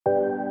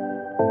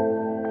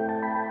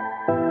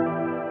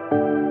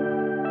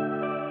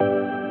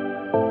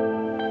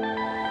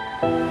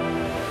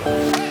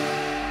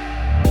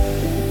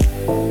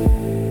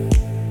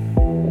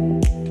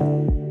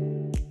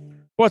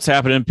What's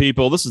happening,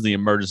 people? This is the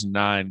Emergency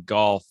 9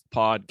 Golf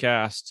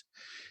Podcast.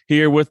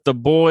 Here with the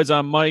boys.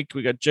 I'm Mike.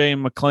 We got Jay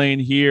and McLean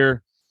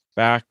here,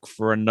 back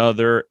for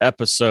another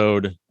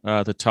episode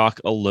to talk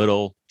a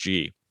little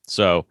G.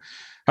 So,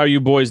 how are you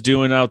boys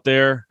doing out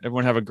there?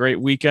 Everyone have a great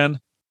weekend.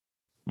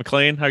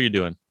 McLean, how are you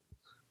doing?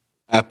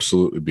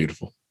 Absolutely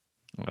beautiful.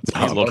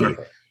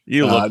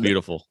 You look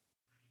beautiful.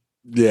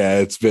 Yeah,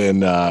 it's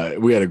been.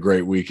 We had a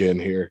great weekend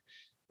here.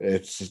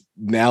 It's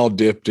now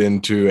dipped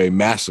into a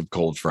massive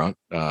cold front.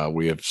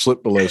 We have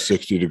slipped below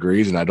 60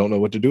 degrees, and I don't know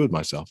what to do with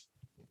myself.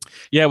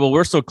 Yeah, well,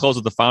 we're so close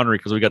with the foundry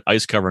because we got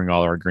ice covering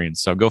all our greens.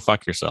 So go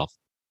fuck yourself.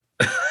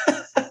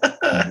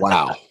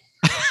 Wow.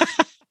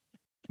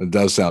 It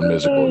does sound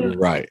miserable. You're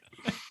right.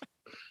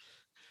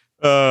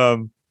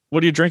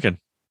 What are you drinking?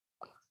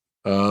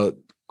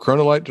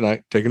 Chronolite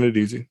tonight, taking it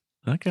easy.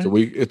 Okay. So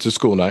it's a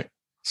school night.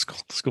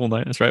 School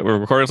night. That's right. We're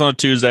recording this on a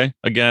Tuesday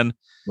again.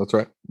 That's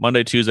right.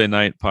 Monday, Tuesday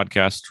night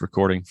podcast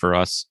recording for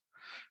us.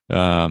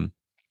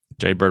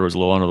 Jay Bird was a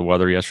little under the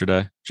weather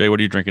yesterday. Jay, what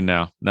are you drinking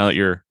now? Now that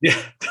you're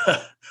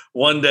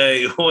one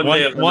day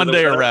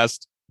of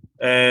rest,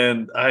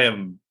 and I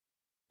am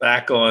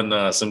back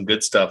on some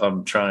good stuff.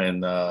 I'm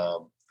trying.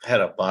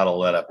 Had a bottle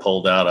that I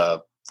pulled out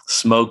of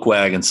Smoke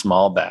Wagon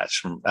small batch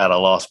from out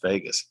of Las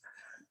Vegas.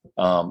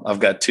 I've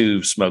got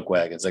two Smoke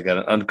Wagons. I got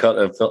an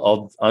uncut,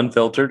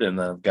 unfiltered, and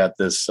then I've got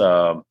this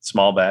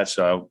small batch.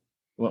 So I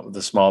went with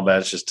the small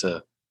batch just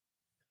to,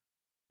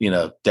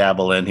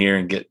 dabble in here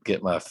and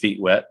get my feet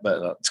wet.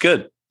 But it's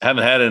good. I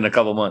haven't had it in a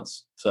couple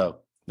months,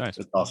 so nice.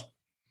 It's awesome.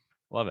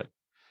 Love it.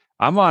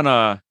 I'm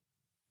on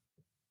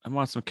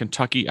some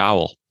Kentucky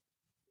Owl,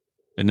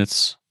 and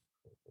it's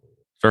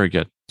very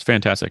good. It's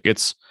fantastic.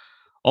 It's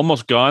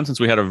almost gone since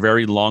we had a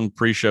very long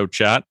pre-show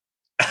chat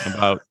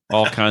about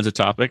all kinds of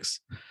topics,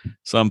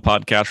 some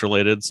podcast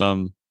related,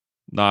 some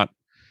not.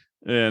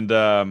 And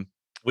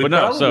we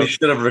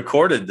should have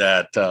recorded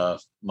that,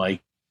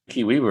 Mike.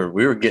 We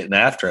were getting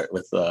after it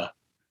with the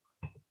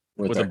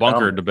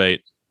bunker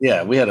debate.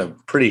 Yeah, we had a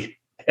pretty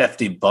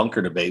hefty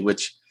bunker debate,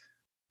 which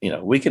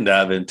we can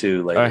dive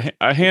into later.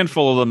 A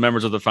handful of the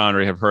members of the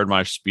Foundry have heard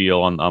my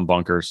spiel on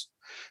bunkers.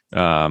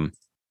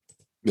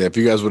 Yeah, if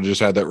you guys would have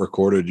just had that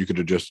recorded, you could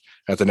have just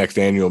at the next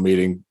annual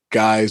meeting,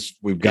 guys,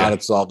 we've got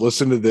it solved.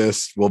 Listen to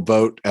this. We'll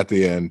vote at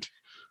the end.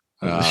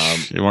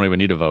 You won't even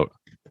need a vote.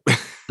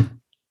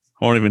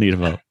 Won't even need a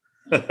vote.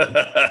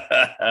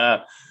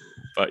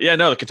 But yeah,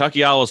 no, the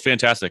Kentucky Owl is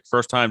fantastic.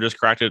 First time, just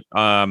cracked it.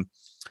 I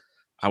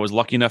was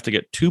lucky enough to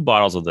get 2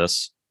 bottles of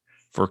this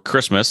for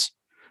Christmas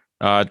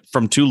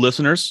from 2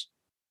 listeners,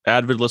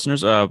 avid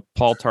listeners,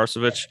 Paul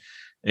Tarsevich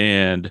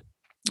and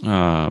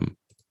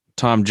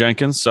Tom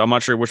Jenkins. So I'm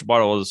not sure which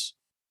bottle is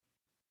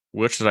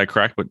which that I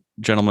cracked, but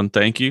gentlemen,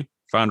 thank you.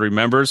 Foundry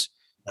members.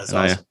 That's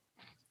awesome.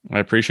 I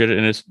appreciate it,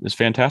 and it's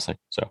fantastic.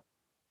 So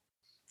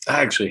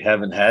I actually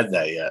haven't had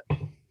that yet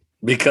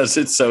because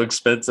it's so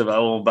expensive. I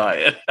won't buy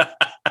it.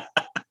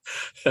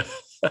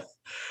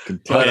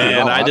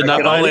 And I did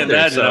not buy it.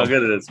 Imagine how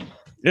good it is.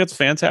 It's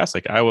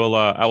fantastic. I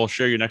will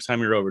share you next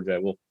time you're over,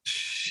 Jay.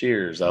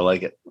 Cheers. I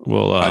like it.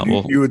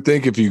 You would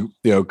think if you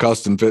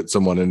custom fit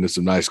someone into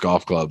some nice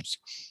golf clubs,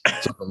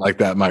 something like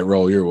that might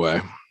roll your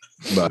way,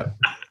 but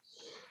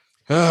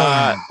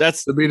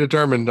that's to be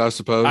determined, I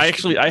suppose.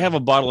 I have a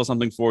bottle of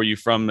something for you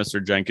from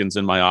Mr. Jenkins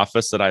in my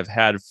office that I've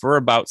had for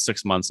about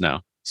 6 months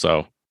now.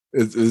 So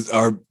is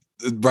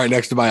right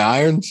next to my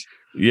irons.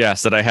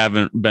 Yes, that I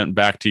haven't bent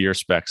back to your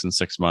specs in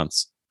 6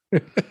 months.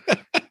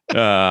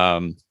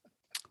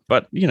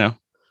 But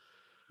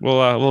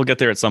we'll get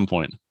there at some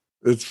point.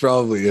 It's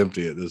probably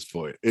empty at this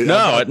point.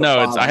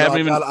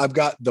 I've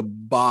got the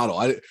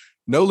bottle.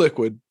 No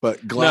liquid,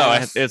 but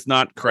glass. No, it's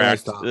not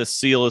cracked. The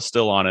seal is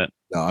still on it.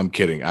 No, I'm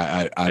kidding.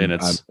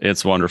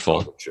 It's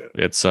wonderful.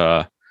 It's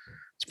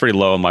pretty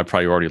low on my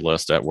priority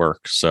list at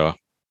work. So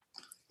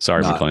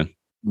sorry, McLean.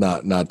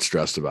 Not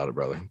stressed about it,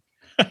 brother.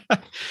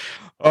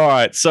 All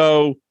right.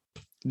 So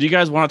do you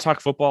guys want to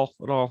talk football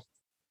at all?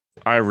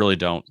 I really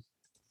don't.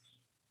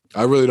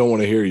 I really don't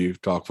want to hear you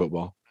talk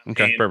football.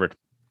 Okay, perfect.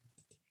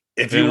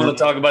 If you want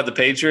to talk about the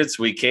Patriots,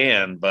 we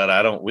can,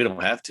 but we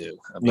don't have to.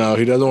 No,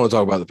 he doesn't want to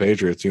talk about the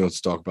Patriots. He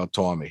wants to talk about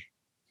Tommy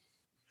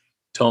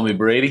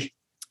Brady.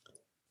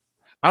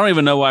 I don't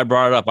even know why I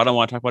brought it up. I don't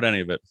want to talk about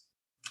any of it.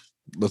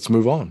 Let's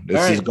move on.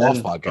 This is a golf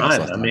podcast.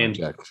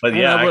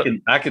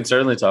 I can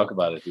certainly talk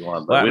about it if you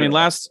want. But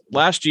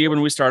last year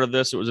when we started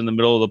this, it was in the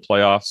middle of the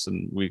playoffs,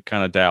 and we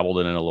kind of dabbled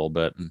in it a little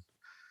bit. And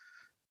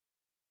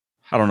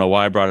I don't know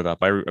why I brought it up.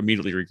 I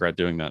immediately regret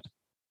doing that.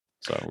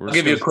 So I'll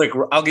give you a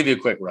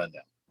quick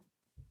rundown.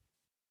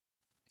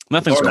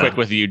 Nothing's quick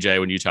with you, Jay,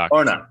 when you talk.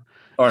 Or not.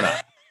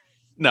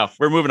 No,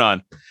 we're moving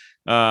on.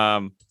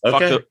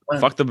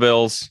 Fuck the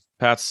Bills.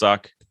 Pats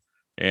suck.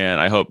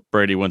 And I hope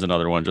Brady wins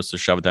another one just to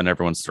shove it down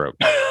everyone's throat.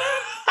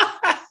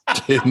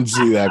 Didn't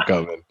see that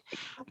coming.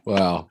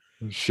 Wow.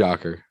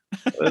 Shocker.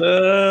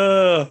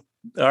 All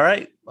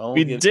right.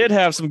 We did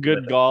have some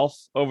good golf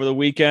over the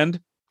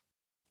weekend.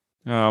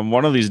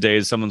 One of these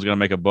days, someone's going to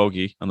make a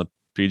bogey on the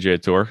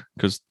PGA Tour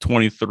because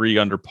 23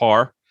 under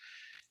par.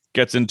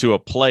 gets into a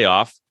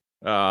playoff.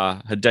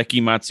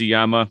 Hideki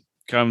Matsuyama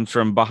comes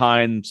from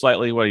behind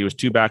slightly. He was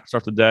 2 back to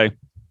start the day.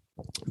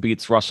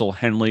 Beats Russell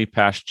Henley,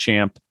 past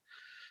champ,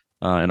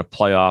 in a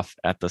playoff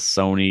at the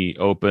Sony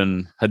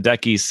Open.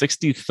 Hideki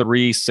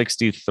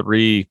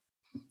 63-63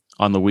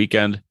 on the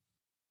weekend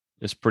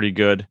is pretty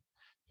good.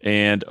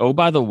 And oh,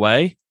 by the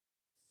way,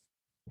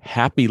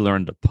 Happy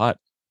learned to putt.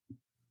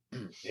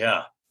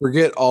 Yeah.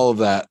 Forget all of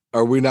that.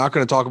 Are we not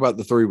going to talk about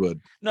the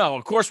 3-wood? No,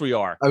 of course we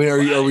are. I mean,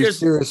 are we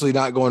seriously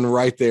not going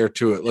right there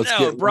to it? Let's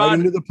get right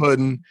into the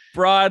pudding.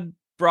 Broad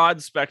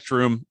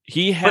spectrum.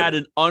 He had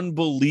an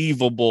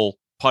unbelievable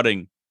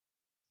putting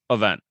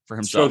event for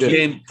himself.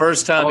 Game,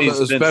 first time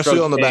especially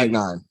on the back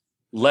nine.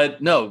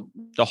 The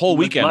whole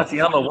weekend.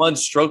 Matsuyama won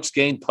strokes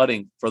gained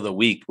putting for the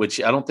week,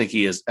 which I don't think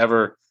he has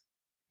ever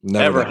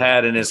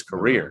had in his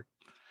career.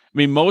 I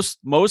mean, most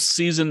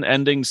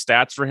season-ending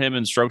stats for him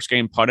in strokes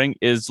gained putting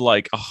is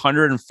like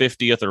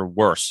 150th or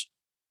worse.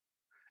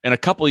 In a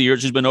couple of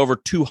years, he's been over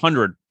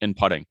 200 in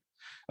putting.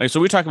 So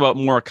we talk about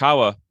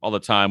Morikawa all the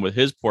time with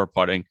his poor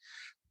putting.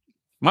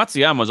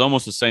 Matsuyama is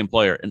almost the same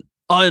player, an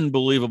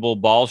unbelievable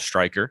ball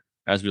striker,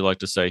 as we like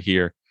to say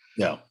here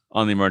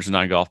on the Emerging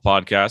Nine Golf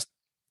podcast.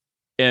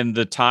 And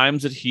the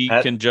times that he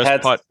can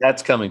just putt.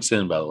 That's coming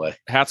soon, by the way.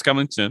 Hat's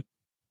coming soon.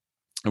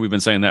 And we've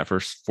been saying that for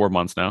 4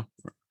 months now.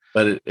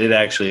 But it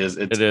actually is.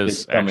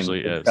 It's coming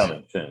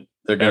soon.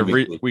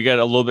 We get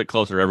a little bit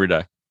closer every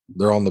day.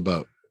 They're on the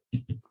boat.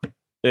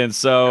 And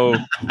so,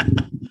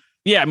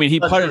 yeah, I mean, he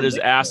putted his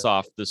ass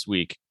off this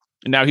week.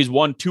 And now he's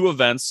won 2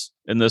 events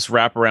in this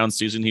wraparound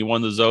season. He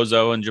won the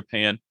Zozo in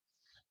Japan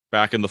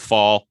back in the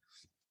fall.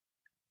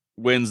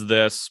 Wins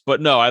this.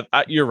 But no,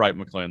 you're right,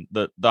 McLean.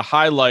 The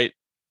highlight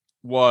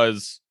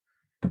was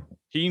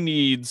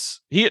he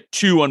hit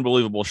 2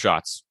 unbelievable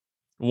shots.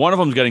 One of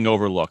them's getting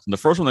overlooked. And the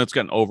first one that's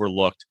getting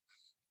overlooked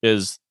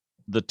is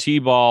the tee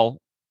ball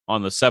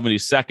on the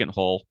 72nd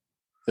hole.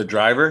 The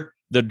driver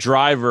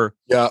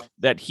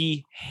that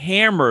he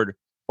hammered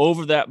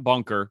over that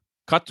bunker,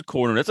 cut the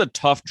corner. It's a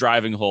tough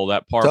driving hole,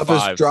 that par 5.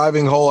 Toughest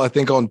driving hole, I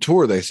think, on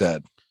tour, they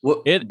said.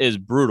 Well, it is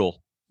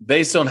brutal.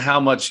 Based on how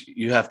much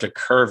you have to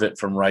curve it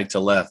from right to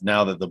left,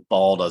 now that the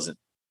ball doesn't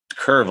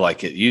curve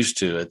like it used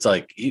to, it's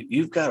like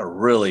you've got to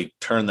really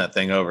turn that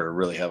thing over to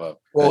really have a.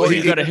 Well,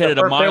 you got to hit it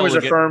a mile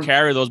to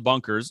carry those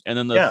bunkers, and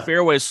then the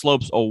fairway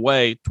slopes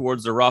away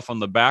towards the rough on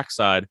the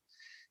backside.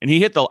 And he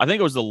hit I think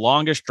it was the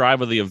longest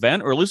drive of the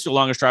event, or at least the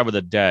longest drive of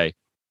the day,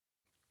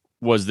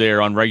 was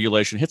there on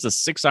regulation. Hits a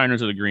 6-iron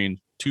to the green,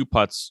 2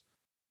 putts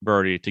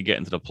birdie to get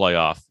into the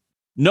playoff.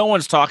 No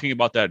one's talking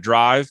about that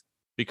drive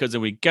because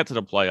then we get to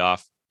the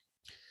playoff.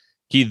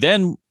 He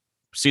then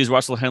sees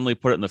Russell Henley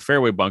put it in the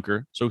fairway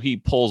bunker, so he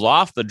pulls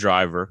off the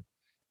driver,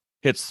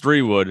 hits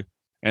 3-wood,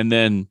 and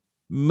then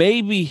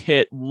maybe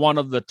hit one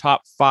of the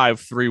top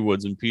 5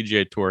 3-woods in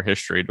PGA Tour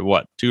history to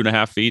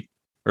 2.5 feet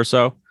or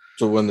so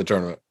to win the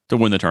tournament.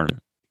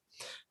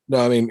 No,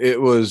 I mean,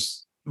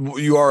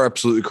 you are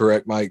absolutely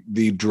correct, Mike.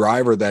 The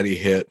driver that he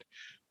hit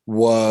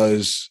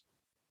was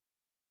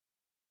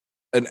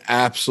an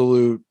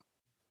absolute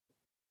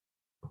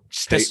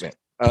statement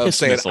of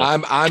saying,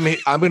 I'm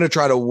going to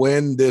try to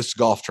win this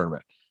golf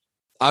tournament.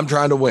 I'm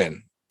trying to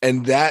win.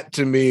 And that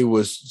to me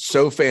was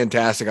so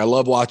fantastic. I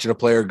love watching a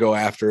player go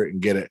after it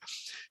and get it.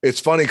 It's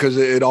funny because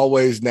it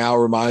always now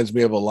reminds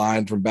me of a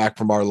line from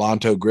our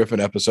Lonto Griffin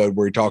episode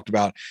where he talked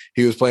about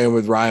he was playing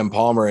with Ryan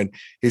Palmer and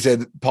he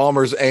said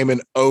Palmer's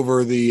aiming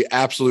over the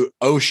absolute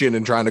ocean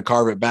and trying to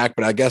carve it back.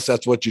 But I guess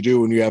that's what you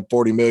do when you have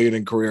 40 million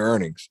in career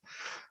earnings.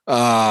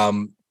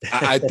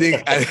 I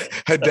think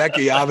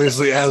Hideki,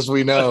 obviously, as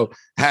we know,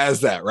 has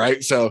that,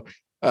 right? So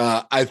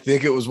I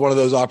think it was one of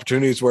those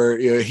opportunities where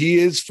he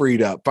is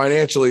freed up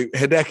financially.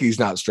 Hideki's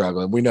not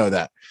struggling. We know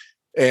that.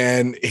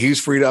 And he's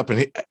freed up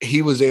and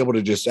he was able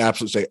to just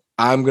absolutely say,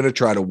 I'm going to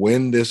try to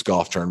win this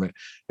golf tournament.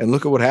 And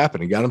look at what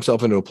happened. He got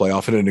himself into a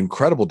playoff in an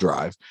incredible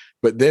drive.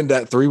 But then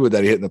that 3-wood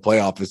that he hit in the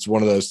playoff, it's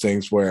one of those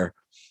things where,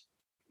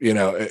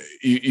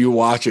 you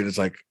watch it. It's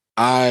like,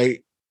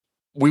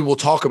 we will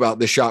talk about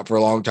this shot for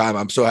a long time.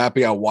 I'm so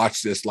happy I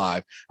watched this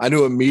live. I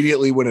knew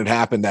immediately when it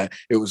happened that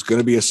it was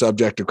going to be a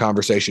subject of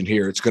conversation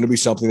here. It's going to be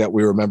something that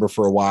we remember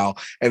for a while.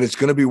 And it's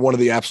going to be one of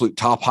the absolute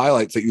top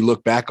highlights that you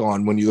look back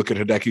on when you look at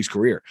Hideki's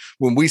career.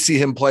 When we see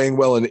him playing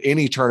well in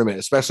any tournament,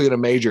 especially in a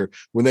major,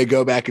 when they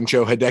go back and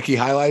show Hideki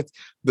highlights,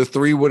 the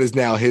 3-wood is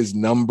now his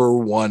number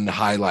 1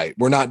 highlight.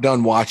 We're not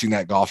done watching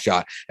that golf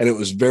shot. And it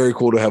was very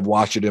cool to have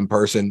watched it in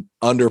person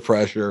under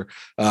pressure.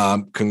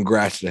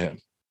 Congrats to him.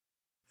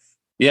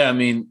 Yeah, I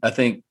mean, I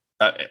think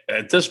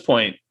at this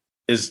point,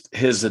 is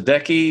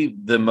Hideki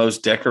the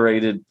most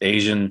decorated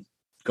Asian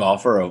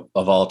golfer of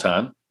all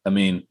time? I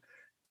mean,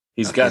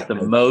 he's got the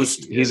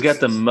most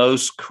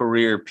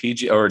career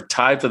PGA or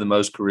tied for the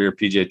most career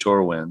PGA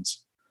Tour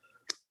wins.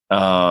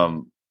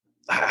 I'm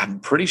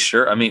pretty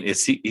sure. I mean,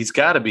 he's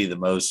got to be the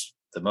most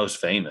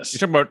famous. You're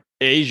talking about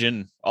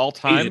Asian all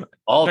time?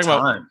 All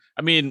time.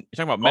 I mean,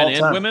 you're talking about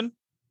men and women?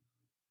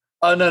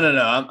 Oh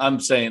no! I'm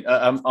saying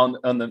I'm on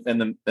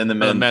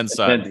the men's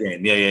side. Men's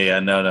game. Yeah.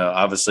 No.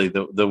 Obviously,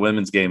 the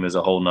women's game is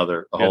a whole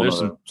nother. There's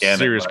some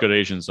serious good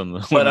Asians on the.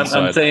 But women's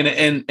I'm side.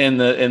 saying in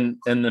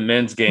the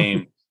men's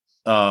game,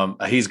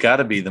 he's got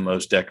to be the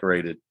most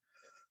decorated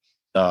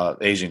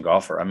Asian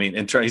golfer. I mean,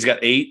 he's got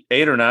eight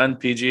or nine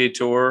PGA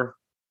Tour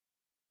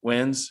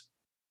wins.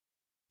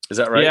 Is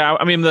that right? Yeah,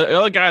 I mean the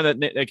other guy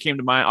that came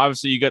to mind.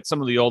 Obviously, you got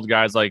some of the old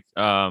guys like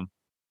Asai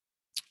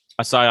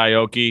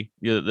Aoki,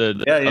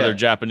 the other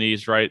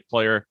Japanese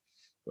player.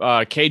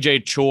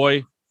 KJ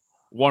Choi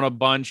won a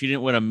bunch. He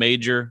didn't win a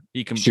major.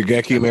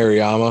 Shigeki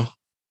Mariyama.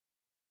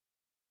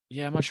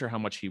 Yeah, I'm not sure how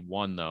much he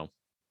won though.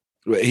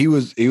 He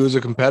was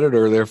a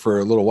competitor there for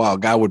a little while.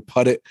 Guy would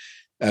putt it,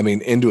 I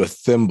mean, into a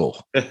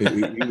thimble. He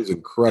was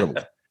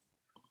incredible.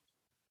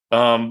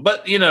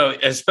 But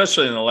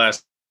especially in the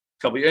last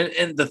couple of years,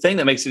 and the thing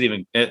that makes it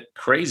even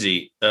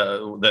crazy,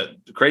 that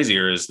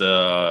crazier is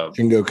the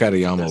Shingo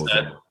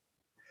Katayama.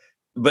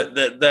 But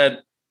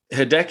that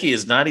Hideki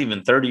is not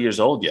even 30 years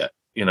old yet.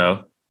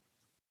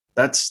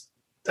 That's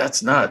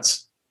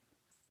nuts.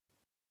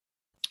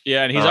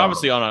 Yeah, and he's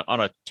obviously on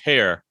a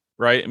tear,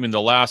 right? I mean,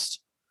 last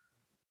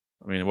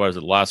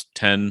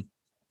 10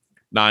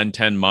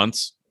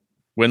 months,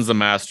 wins the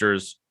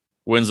Masters,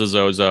 wins the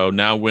Zozo,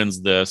 now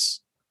wins this.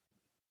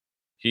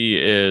 He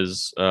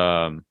is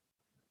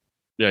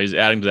he's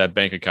adding to that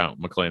bank account,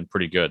 McLean,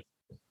 pretty good.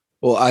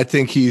 Well, I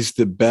think he's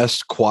the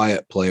best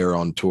quiet player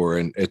on tour,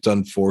 and it's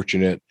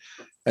unfortunate.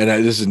 And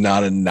this is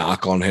not a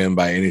knock on him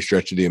by any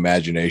stretch of the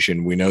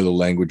imagination. We know the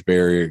language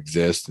barrier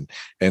exists.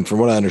 And from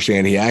what I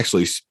understand, he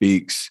actually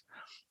speaks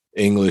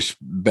English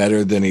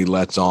better than he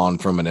lets on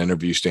from an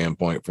interview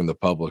standpoint from the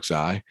public's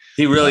eye.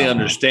 He really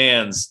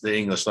understands the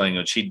English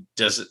language. He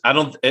does.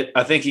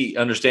 I think he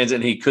understands it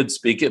and he could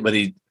speak it, but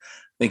I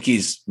think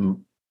he's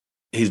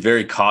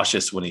very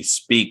cautious when he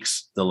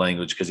speaks the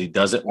language because he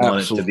doesn't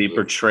want it to be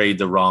portrayed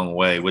the wrong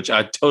way, which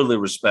I totally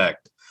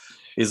respect.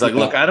 He's like,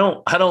 look, I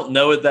don't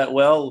know it that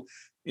well.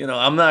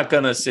 I'm not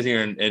going to sit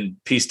here and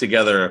piece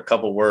together a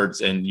couple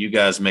words and you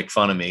guys make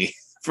fun of me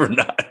for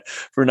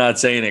not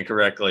saying it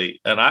correctly.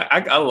 And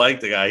I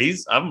like the guy.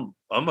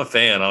 I'm a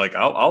fan.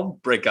 I'll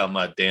break out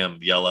my damn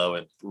yellow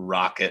and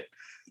rock it.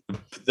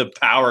 The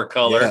power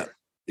color.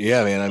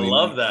 Yeah, man. I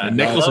love that.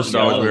 Nicklaus is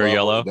always very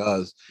yellow.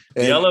 Does.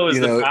 And, yellow is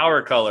the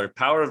power color.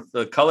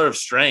 The color of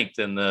strength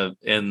in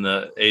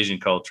the Asian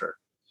culture.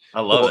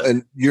 I love it.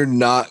 And you're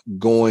not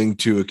going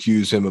to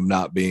accuse him of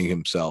not being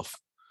himself.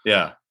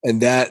 Yeah.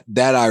 And that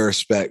I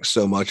respect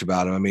so much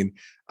about him. I mean,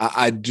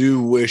 I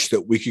do wish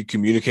that we could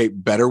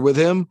communicate better with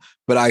him,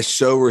 but I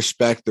so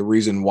respect the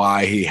reason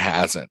why he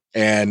hasn't.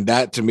 And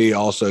that to me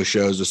also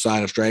shows a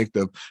sign of strength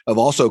of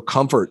also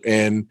comfort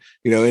and,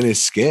 in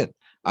his skin.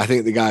 I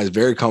think the guy is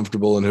very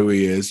comfortable in who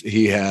he is.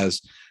 He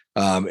has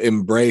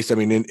embraced, I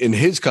mean, in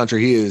his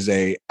country, he is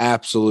a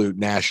absolute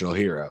national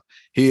hero.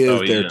 He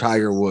is their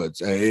Tiger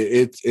Woods.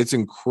 It's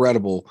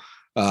incredible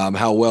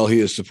how well he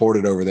is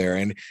supported over there.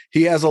 And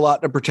he has a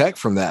lot to protect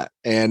from that.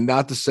 And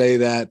not to say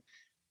that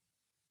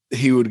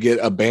he would get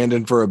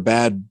abandoned for a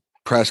bad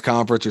press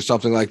conference or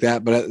something like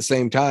that. But at the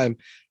same time,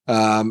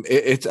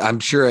 it's, I'm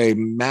sure, a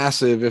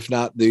massive, if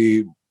not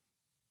the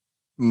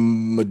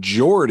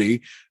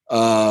majority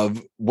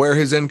of where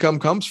his income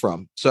comes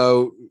from.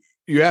 So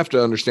you have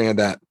to understand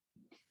that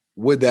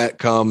with that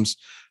comes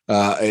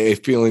a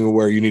feeling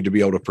where you need to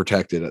be able to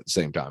protect it at the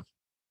same time.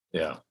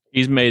 Yeah.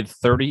 He's made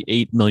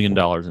 $38 million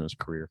in his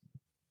career.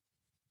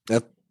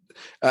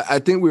 I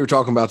think we were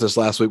talking about this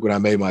last week when I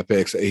made my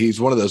picks.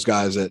 He's one of those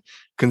guys that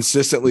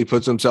consistently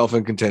puts himself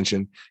in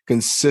contention,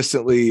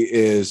 consistently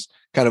is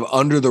kind of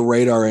under the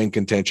radar in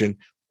contention.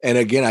 And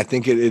again, I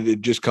think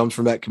it just comes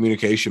from that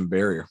communication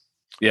barrier.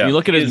 Yeah. You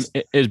look at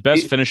his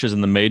best finishes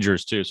in the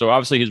majors too. So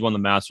obviously he's won the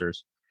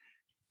Masters,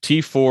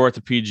 T4 at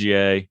the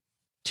PGA,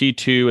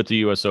 T2 at the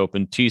US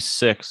Open,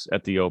 T6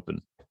 at the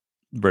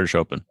British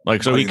Open.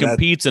 He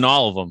competes in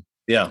all of them.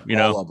 Yeah.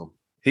 All of them.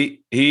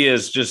 He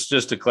is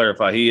just to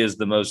clarify, he is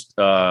the most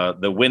the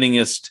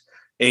winningest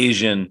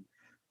Asian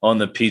on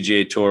the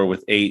PGA Tour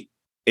with eight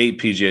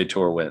PGA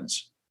Tour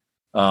wins,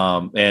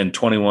 and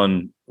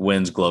 21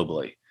 wins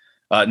globally.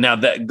 Now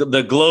that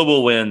the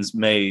global wins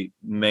may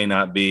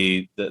not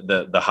be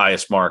the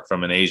highest mark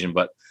from an Asian,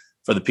 but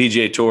for the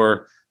PGA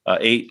Tour,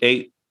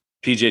 eight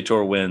PGA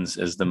Tour wins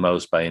is the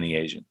most by any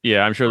Asian.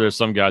 Yeah, I'm sure there's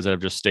some guys that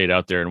have just stayed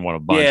out there and won a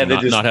bunch,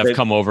 and not have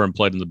come over and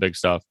played in the big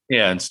stuff.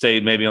 Yeah, and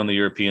stayed maybe on the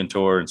European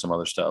Tour and some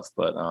other stuff.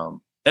 But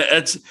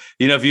it's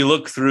if you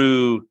look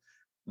through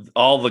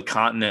all the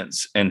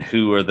continents and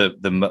who are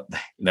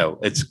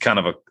it's kind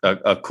of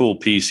a cool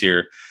piece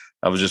here.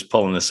 I was just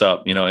pulling this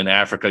up. In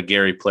Africa,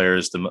 Gary Player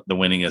is the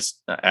winningest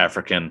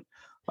African.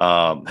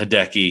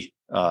 Hideki,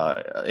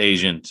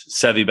 Asian.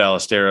 Seve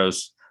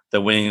Ballesteros,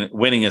 the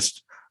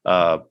winningest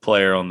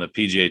player on the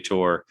PGA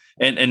Tour,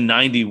 and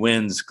 90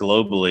 wins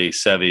globally.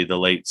 Seve, the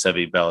late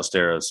Seve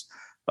Ballesteros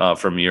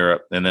from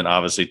Europe, and then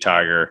obviously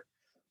Tiger,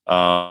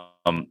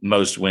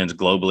 most wins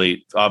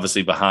globally.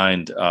 Obviously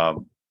behind,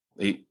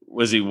 he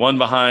one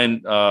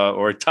behind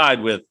or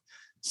tied with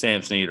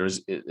Sam Snead, or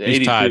is 82,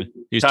 He's tied.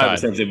 He's tied. with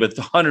Sam Snead, but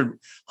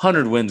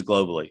 100 wins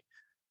globally,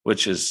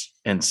 which is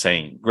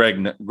insane.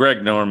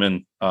 Greg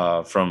Norman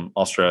from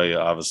Australia,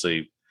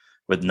 obviously,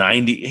 with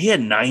 90. He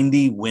had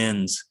 90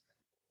 wins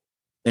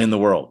in the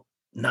world.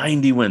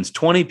 90 wins,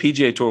 20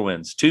 PGA Tour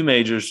wins, 2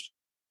 majors,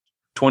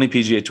 20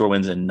 PGA Tour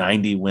wins, and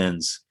 90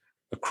 wins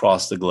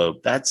across the globe.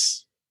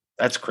 That's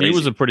crazy. He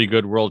was a pretty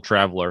good world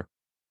traveler.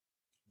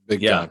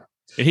 Big time.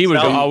 And he would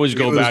always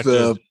go back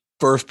the to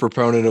first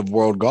proponent of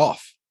world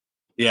golf.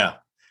 Yeah.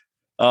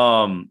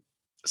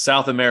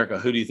 South America,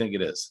 who do you think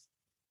it is?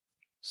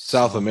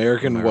 South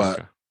American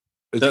America. what?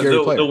 It's The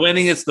Gary Player.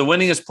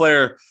 winningest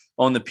player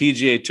on the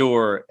PGA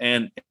Tour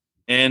and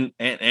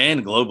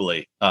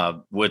globally,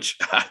 which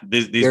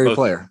these Gary both,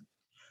 Player.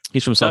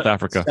 He's from South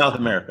Africa. South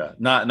America,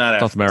 not South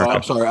Africa. America. Oh,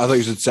 I'm sorry. I thought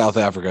you said South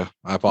Africa.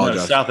 I No,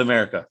 apologize. South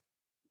America.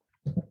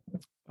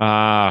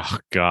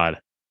 God.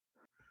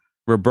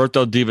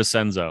 Roberto Di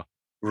Vincenzo.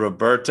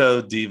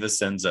 Roberto Di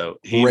Vincenzo.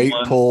 He Great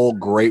won. pull,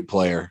 great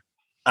player.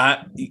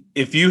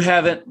 If you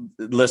haven't,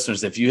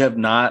 listeners, if you have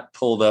not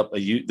pulled up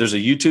there's a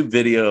YouTube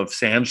video of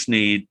Sam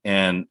Snead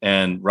and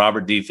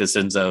Robert Di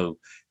Vincenzo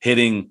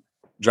hitting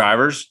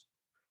drivers.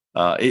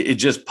 It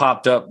just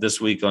popped up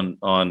this week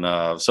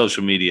on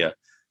social media.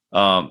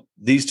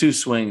 These two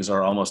swings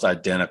are almost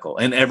identical,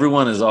 and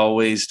everyone has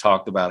always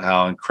talked about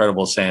how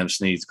incredible Sam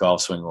Snead's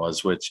golf swing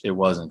was, which it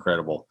was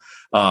incredible.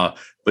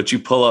 But you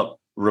pull up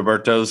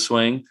Roberto's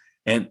swing,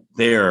 and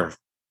they're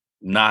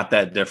not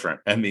that different.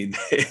 I mean,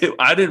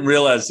 I didn't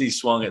realize he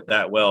swung it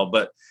that well.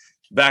 But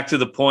back to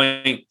the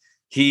point,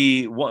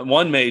 he won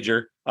one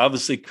major.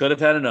 Obviously, could have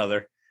had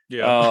another.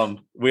 Yeah.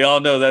 We all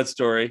know that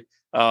story.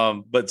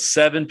 But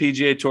 7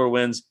 PGA Tour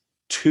wins,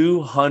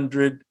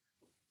 200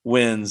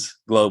 wins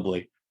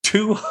globally,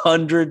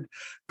 200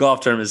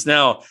 golf tournaments.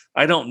 Now,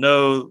 I don't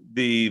know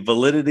the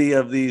validity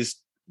of these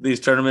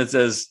tournaments,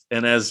 as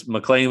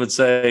McLean would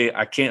say,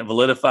 I can't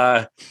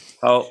validify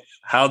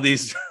how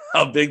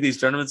big these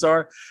tournaments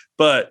are,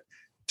 but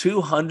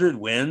 200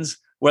 wins,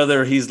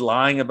 whether he's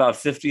lying about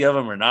 50 of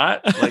them or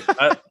not.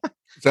 Like,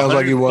 Sounds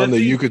like he won the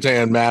 150?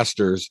 Yucatan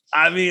Masters.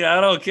 I mean, I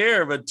don't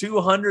care, but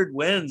 200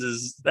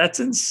 wins that's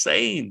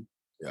insane.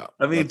 Yeah.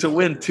 I mean, to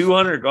win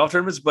 200 golf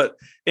tournaments. But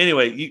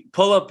anyway, you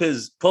pull up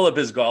his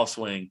golf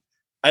swing.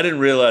 I didn't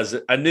realize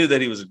it. I knew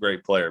that he was a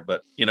great player,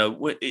 but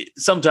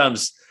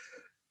sometimes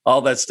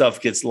all that stuff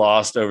gets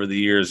lost over the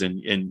years,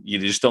 and you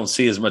just don't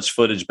see as much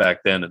footage back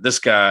then. This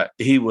guy,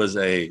 it was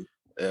a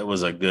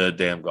good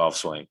damn golf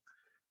swing.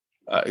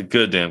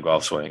 Good damn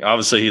golf swing.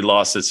 Obviously, he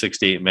lost at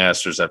 68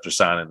 Masters after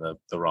signing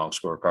the wrong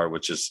scorecard,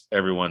 which is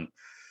everyone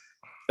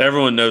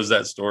knows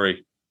that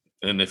story.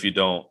 And if you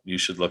don't, you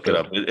should look it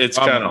up. It's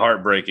kind of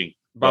heartbreaking.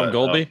 Bob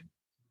Goldby?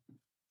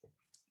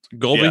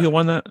 Goldby, yeah. who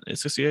won that at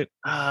 68?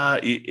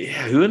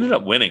 Yeah, who ended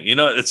up winning?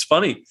 It's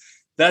funny.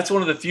 That's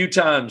one of the few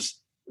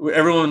times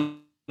everyone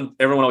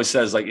always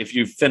says, like, if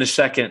you finish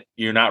second,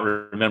 you're not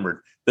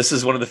remembered. This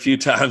is one of the few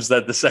times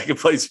that the second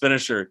place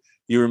finisher,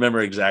 you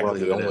remember exactly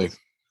who it is.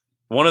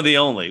 One of the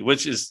only,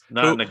 which is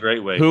not in a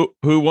great way. Who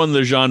won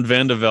the Jean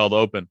Van de Velde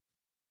Open?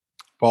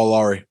 Paul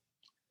Lawrie.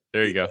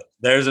 There you go.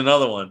 There's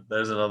another one.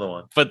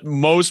 But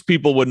most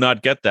people would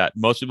not get that.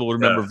 Most people would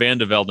remember Van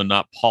de Velde and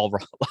not Paul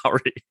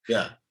Lawrie.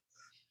 Yeah.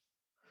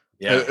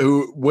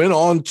 Who went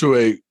on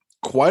to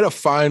quite a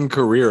fine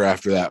career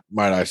after that,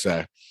 might I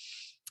say.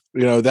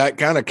 That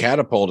kind of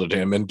catapulted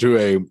him into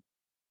a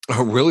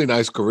really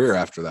nice career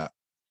after that.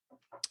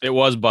 It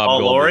was Bob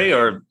Paul Goldby. Lawrie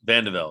or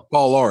Van de Velde?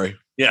 Paul Lawrie.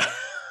 Yeah.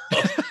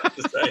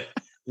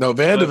 No,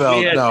 Van de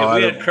Velde.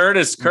 We had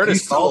Curtis.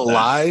 Curtis still called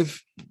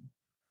alive.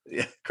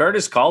 Yeah,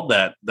 Curtis called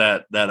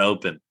that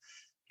Open,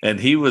 and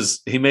he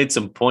made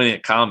some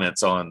poignant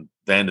comments on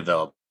Van de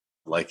Velde,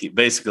 like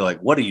basically like,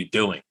 "What are you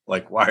doing?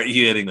 Like, why are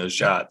you hitting those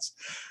shots?"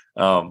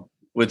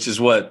 Which is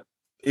what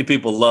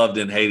people loved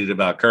and hated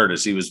about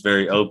Curtis. He was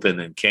very open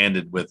and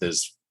candid with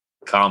his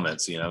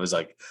comments. It was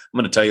like, "I'm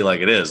going to tell you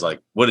like it is. Like,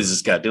 what is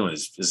this guy doing?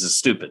 This is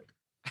stupid.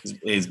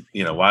 He's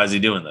why is he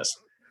doing this?"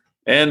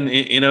 And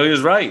he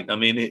was right. I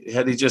mean,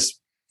 had he just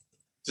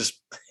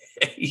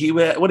he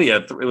had, what he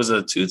had, it was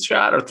a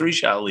 2-shot or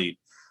 3-shot lead.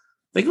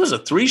 I think it was a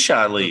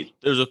 3-shot lead.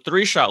 There was a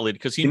 3-shot lead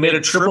because he made a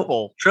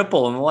triple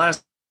in the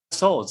last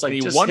hole. It's like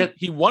he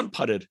one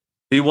putted.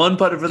 He one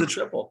putted for the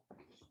triple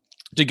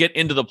to get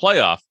into the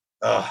playoff,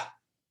 and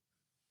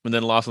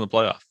then lost in the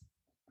playoff.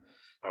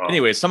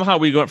 Anyway, somehow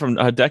we went from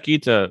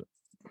Hideki to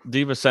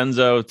Di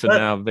Vincenzo to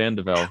now Van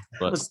de Velde.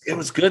 But it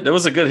was good. There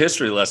was a good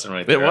history lesson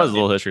right there. It was a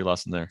little history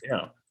lesson there.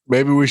 Yeah.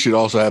 Maybe we should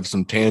also have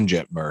some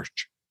tangent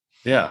merch.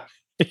 Yeah.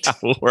 Yeah,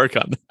 we'll work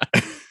on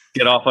that.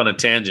 Get off on a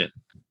tangent.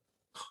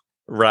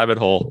 Rabbit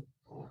hole.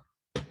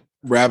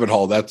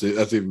 That's it.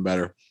 That's even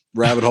better.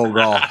 Rabbit hole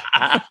golf.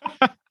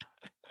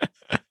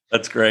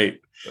 That's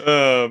great.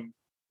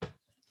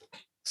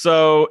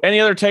 So, any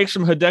other takes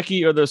from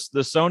Hideki or the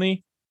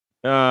Sony?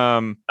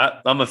 I'm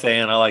a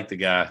fan. I like the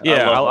guy.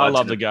 Yeah, I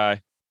love the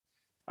guy.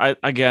 I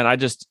think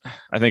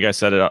I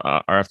said it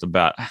off the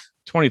bat.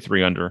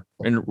 23 under,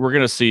 and we're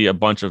going to see a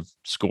bunch of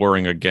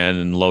scoring again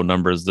in low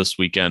numbers this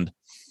weekend.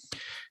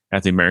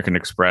 at the American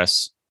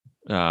Express.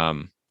 I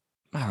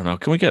don't know.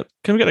 Can we get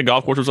a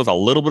golf course with a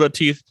little bit of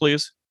teeth,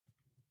 please?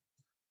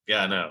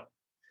 Yeah, no.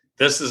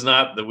 This is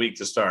not the week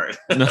to start.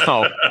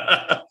 No,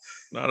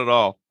 not at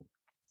all.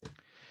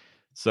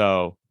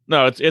 So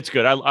no, it's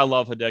good. I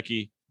love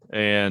Hideki,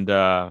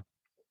 and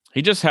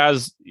he just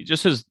has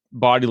his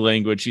body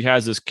language. He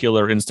has this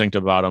killer instinct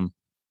about him.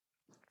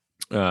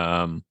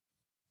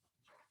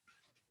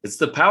 It's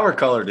the power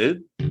color,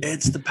 dude.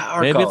 It's the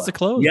power maybe color. It's the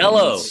clothes.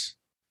 Yellow.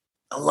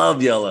 I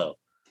love yellow.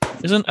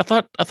 I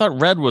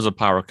thought red was a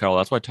power color.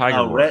 That's why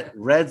Tiger wore it.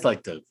 Red's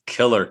like the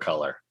killer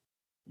color.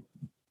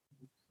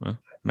 Well,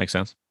 makes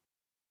sense.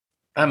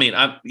 I mean,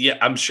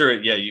 I'm sure.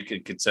 Yeah, you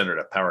could consider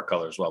it a power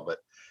color as well, but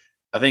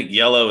I think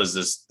yellow is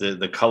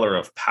the color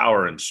of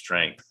power and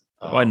strength.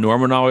 Why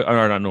Norman always,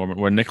 or not Norman,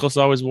 where Nicholas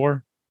always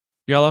wore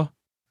yellow?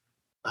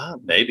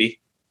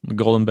 Maybe The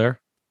Golden Bear.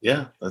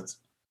 Yeah, that's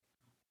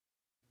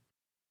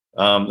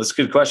a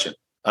good question.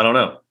 I don't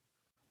know.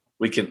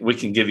 We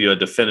can give you a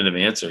definitive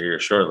answer here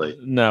shortly.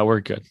 No,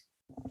 we're good.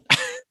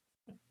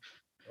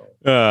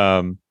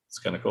 It's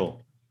kind of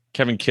cool.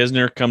 Kevin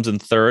Kisner comes in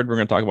third. We're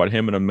going to talk about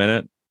him in a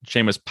minute.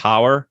 Seamus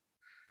Power,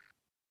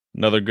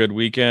 another good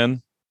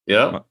weekend.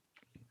 Yeah.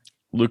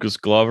 Lucas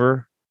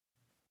Glover,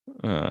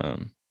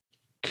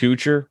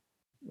 Kuchar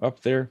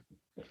up there.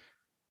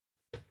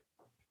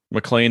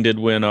 McLean did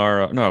win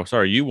our. No,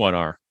 sorry, you won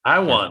our. I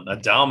won. I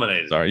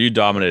dominated. Sorry, you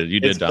dominated. You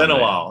did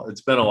dominate.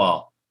 It's been a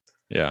while.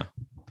 Yeah.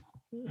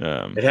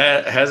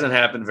 It hasn't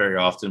happened very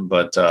often,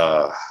 but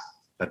I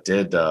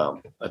did have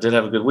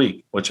a good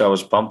week, which I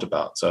was pumped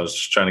about. So I was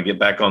just trying to get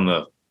back on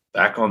the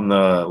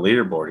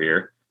leaderboard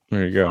here.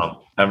 There you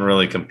go. Haven't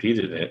really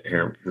competed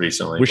here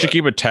recently. We should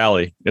keep a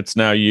tally. It's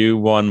now you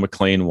won,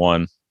 McLean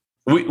won.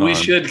 We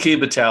should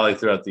keep a tally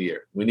throughout the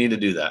year. We need to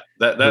do that.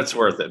 That's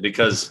worth it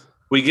because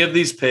we give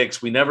these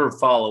picks. We never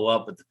follow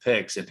up with the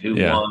picks and who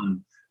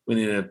won. We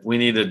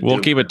need to. We'll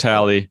keep a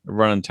tally, a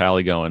running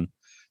tally going.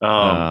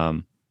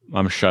 I'm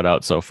shut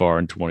out so far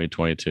in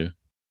 2022,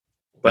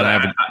 but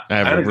I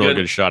have a really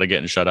good shot of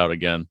getting shut out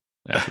again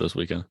after this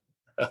weekend.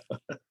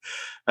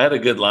 I had a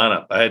good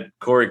lineup. I had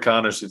Corey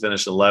Connors, who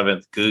finished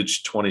 11th,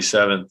 Gooch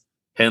 27th,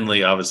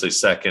 Henley obviously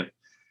second,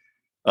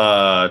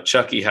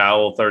 Chucky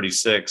Howell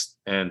 36th,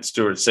 and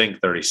Stuart Sink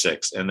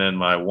 36th. And then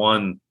my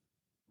one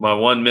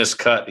missed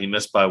cut, he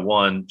missed by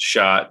one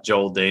shot.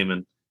 Joel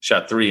Damon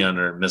shot 3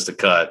 under and missed a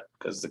cut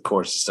because the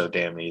course is so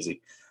damn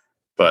easy.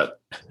 But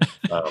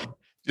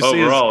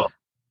overall,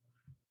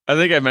 I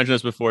think I mentioned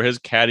this before. His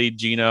caddy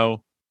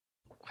Gino,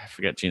 I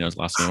forget Gino's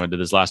last name. I did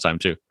this last time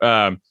too.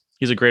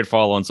 He's a great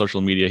follow on social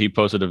media. He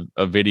posted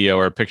a video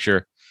or a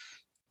picture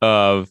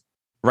of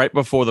right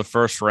before the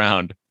first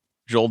round.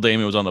 Joel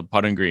Damon was on the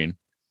putting green,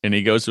 and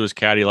he goes to his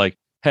caddy like,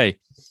 "Hey,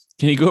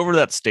 can you go over to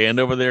that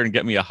stand over there and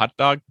get me a hot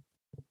dog?"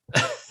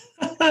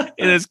 And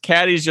his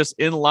caddy's just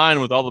in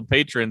line with all the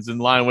patrons in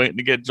line waiting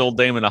to get Joel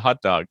Damon a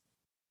hot dog.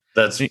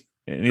 And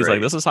he's like,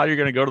 "This is how you're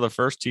going to go to the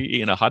first tee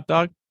eating a hot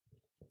dog?"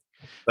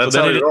 That's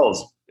how he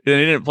rolls. Then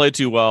he didn't play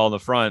too well in the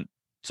front,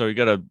 so he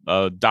got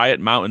a Diet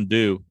Mountain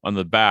Dew on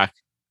the back.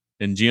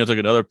 And Gino took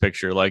another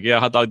picture, like,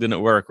 "Yeah, hot dog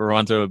didn't work. We're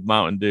on to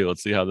Mountain Dew.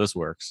 Let's see how this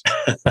works."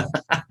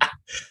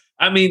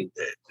 I mean,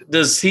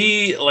 does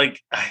he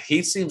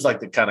he seems like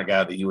the kind of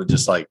guy that you would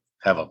just like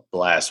have a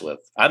blast with.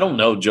 I don't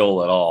know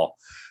Joel at all.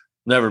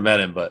 Never met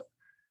him, but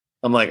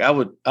I'm like, I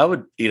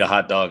would eat a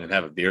hot dog and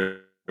have a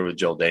beer with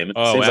Joel Damon.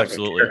 Oh, seems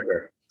absolutely.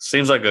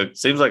 Seems like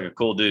a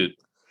cool dude.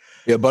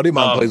 Yeah, buddy of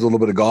mine plays a little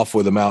bit of golf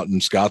with him out in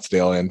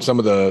Scottsdale, and some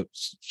of the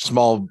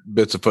small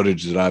bits of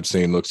footage that I've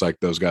seen looks like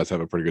those guys have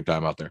a pretty good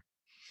time out there.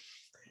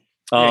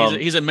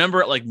 He's a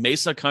member at like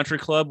Mesa Country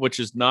Club, which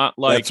is not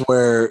like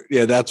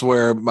that's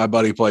where my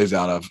buddy plays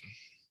out of.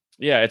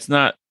 Yeah, it's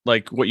not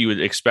like what you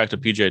would expect a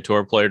PGA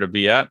Tour player to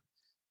be at,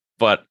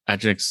 but I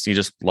think he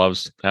just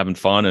loves having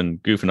fun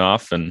and goofing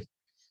off, and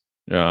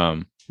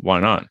why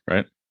not,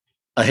 right?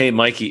 Hey,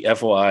 Mikey,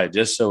 FYI,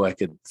 just so I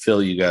could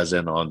fill you guys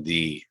in on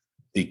the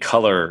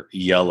color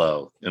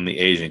yellow in the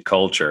Asian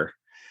culture,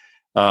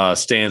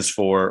 stands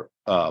for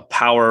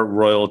power,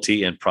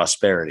 royalty, and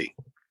prosperity.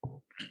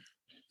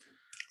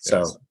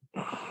 So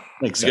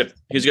makes sense.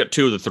 He's got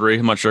 2 of the 3.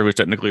 I'm not sure if he's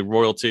technically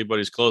royalty, but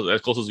he's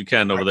as close as he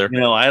can over there.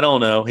 I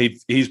don't know.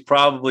 He's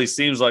probably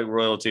seems like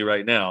royalty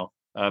right now.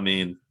 I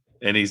mean,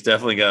 and he's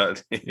definitely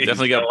got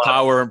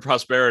power and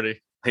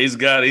prosperity. He's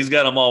got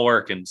them all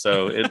working.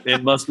 So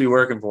it must be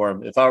working for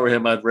him. If I were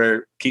him, I'd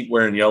keep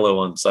wearing yellow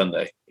on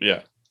Sunday.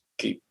 Yeah.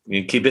 Keep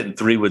hitting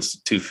 3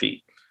 with 2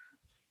 feet.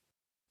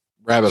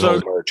 Rabbit hole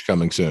merch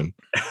coming soon.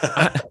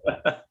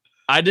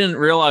 I didn't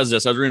realize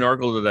this. I was reading an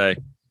article today.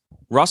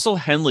 Russell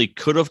Henley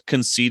could have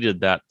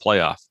conceded that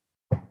playoff.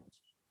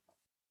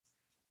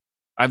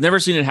 I've never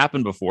seen it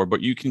happen before,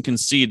 but you can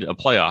concede a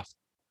playoff.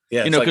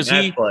 Yeah, because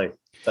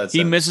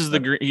he misses the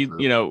green.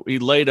 He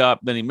laid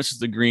up, then he misses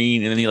the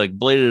green, and then he like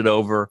bladed it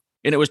over.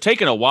 And it was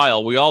taking a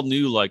while. We all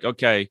knew like,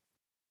 okay,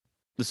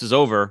 this is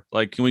over.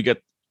 Like, can we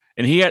get?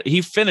 And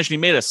he finished. He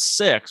made a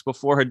 6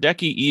 before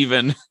Hideki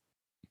even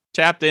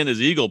tapped in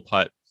his eagle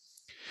putt.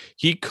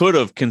 He could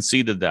have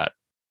conceded that.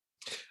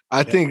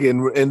 I think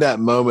in that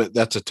moment,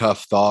 that's a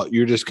tough thought.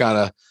 You're just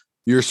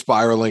you're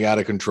spiraling out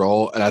of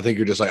control. And I think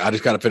you're just like, I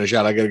just got to finish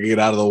out. I got to get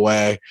out of the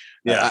way.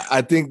 Yeah.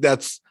 I think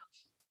that's,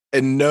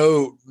 and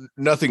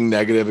nothing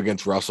negative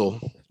against Russell.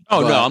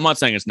 Oh no, I'm not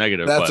saying it's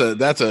negative.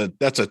 That's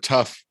a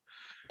tough.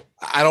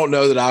 I don't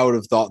know that I would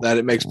have thought that.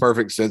 It makes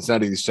perfect sense now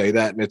that you say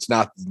that. And it's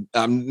not,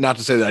 I'm not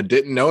to say that I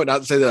didn't know it, not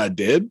to say that I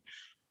did,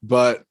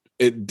 but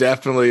it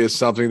definitely is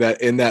something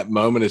that in that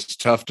moment is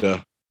tough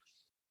to,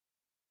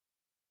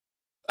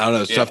 I don't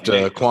know, it's tough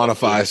to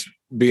quantify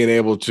being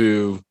able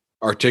to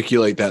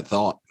articulate that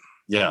thought.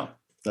 Yeah,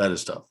 that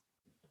is tough.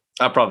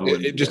 I probably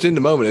wouldn't. Just in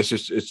the moment,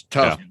 it's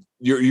tough.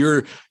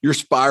 Yeah. You're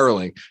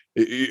spiraling.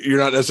 You're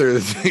not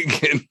necessarily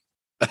thinking,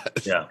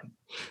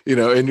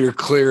 in your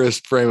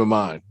clearest frame of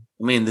mind.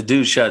 I mean, the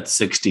dude shot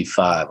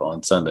 65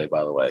 on Sunday,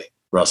 by the way,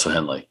 Russell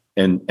Henley,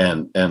 and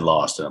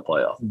lost in a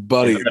playoff.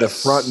 Buddy, the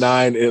front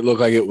nine, it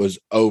looked like it was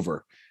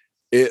over.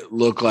 It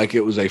looked like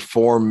it was a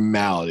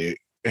formality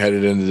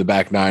headed into the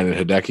back nine, and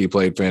Hideki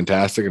played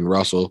fantastic, and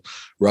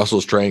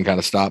Russell's train kind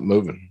of stopped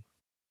moving.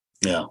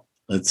 Yeah,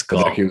 it's cool.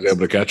 Hideki was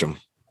able to catch him.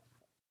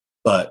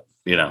 But,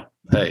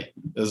 hey,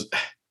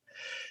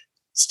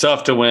 it's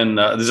tough to win.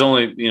 There's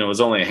only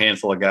a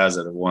handful of guys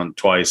that have won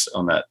twice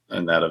in that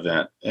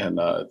event, and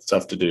it's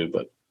tough to do.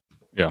 But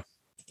yeah.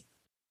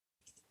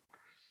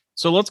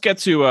 So let's get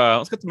to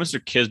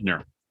Mr.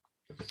 Kisner.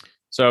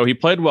 So he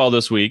played well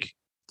this week,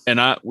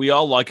 and we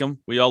all like him.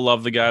 We all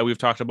love the guy. We've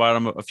talked about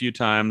him a few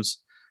times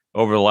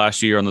over the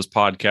last year on this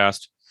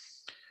podcast.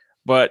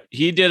 But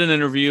he did an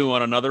interview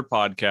on another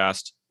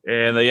podcast,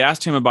 and they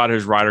asked him about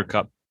his Ryder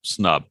Cup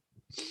snub.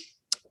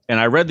 And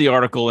I read the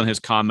article in his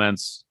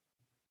comments,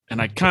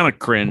 and I kind of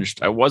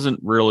cringed. I wasn't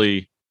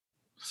really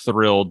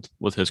thrilled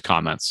with his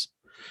comments.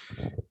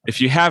 If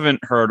you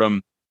haven't heard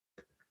him,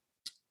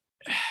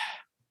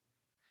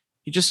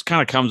 he just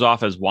kind of comes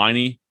off as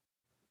whiny,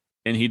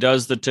 and he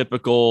does the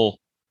typical,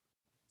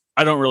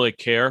 I don't really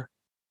care.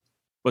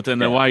 But then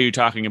why are you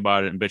talking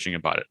about it and bitching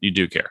about it? You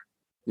do care.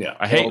 Yeah.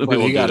 I hate when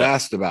people he got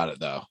asked about it,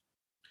 though.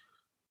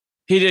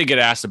 He did get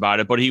asked about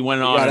it, but he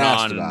went on and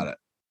on about it.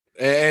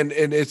 And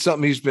it's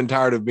something he's been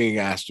tired of being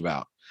asked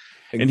about.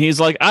 And he's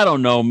like, I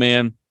don't know,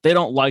 man. They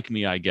don't like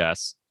me, I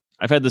guess.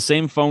 I've had the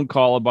same phone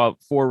call about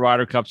 4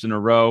 Ryder Cups in a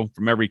row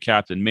from every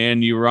captain.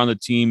 Man, you were on the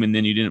team and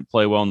then you didn't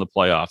play well in the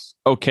playoffs.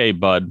 Okay,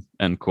 bud.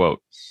 End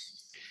quote.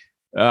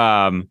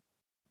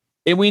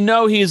 And we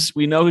know he's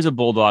a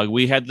Bulldog.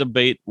 We had the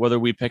debate whether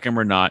we pick him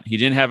or not. He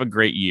didn't have a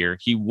great year.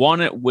 He won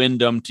at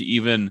Wyndham to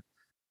even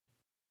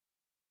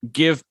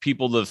give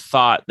people the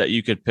thought that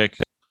you could pick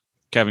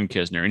Kevin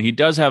Kisner. And he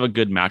does have a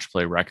good match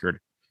play record.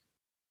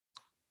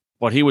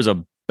 But he was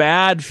a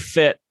bad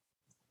fit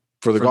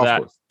for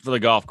the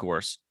golf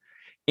course.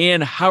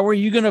 And how are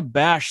you going to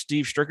bash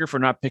Steve Stricker for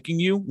not picking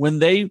you when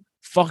they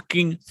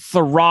fucking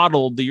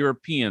throttled the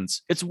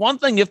Europeans? It's one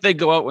thing if they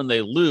go out when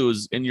they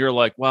lose and you're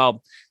like,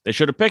 well, they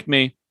should have picked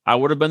me. I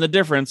would have been the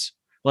difference.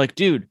 Like,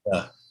 dude,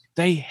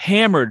 they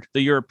hammered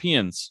the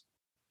Europeans.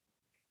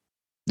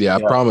 Yeah,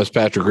 I promise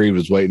Patrick Reed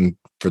was waiting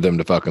for them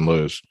to fucking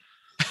lose.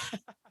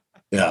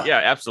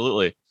 Yeah,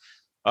 absolutely.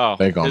 Oh,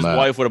 his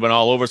wife would have been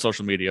all over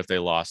social media if they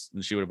lost,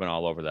 and she would have been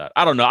all over that.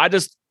 I don't know. I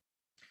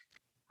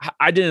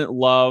didn't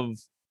love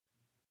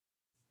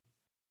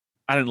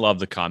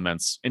the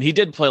comments, and he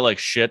did play like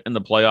shit in the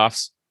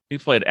playoffs. He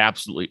played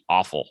absolutely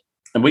awful.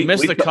 And we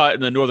missed the cut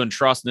in the Northern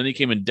Trust, and then he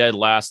came in dead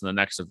last in the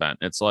next event.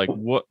 It's like,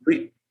 what?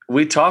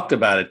 We talked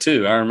about it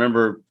too. I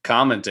remember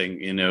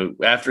commenting,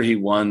 after he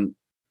won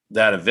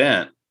that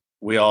event,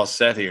 we all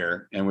sat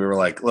here and we were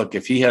like, look,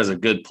 if he has a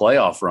good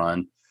playoff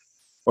run,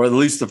 or at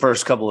least the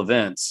first couple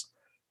events,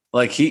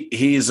 like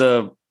he's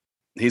one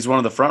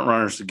of the front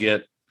runners to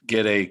get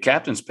a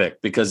captain's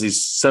pick because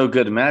he's so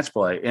good at match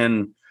play,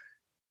 and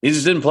he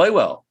just didn't play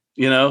well.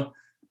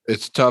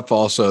 It's tough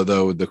also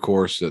though with the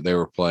course that they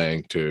were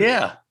playing to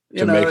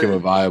make him a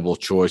viable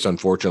choice.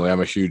 Unfortunately, I'm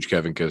a huge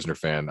Kevin Kisner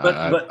fan.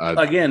 But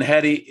again,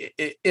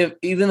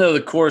 even though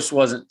the course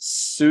wasn't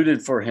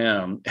suited for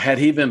him, had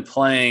he been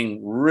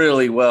playing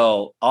really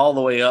well all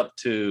the way up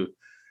to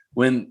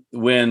when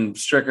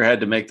Stricker had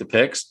to make the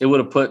picks, it would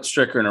have put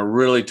Stricker in a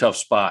really tough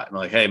spot. I'm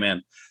like, hey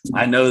man,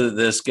 I know that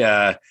this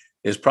guy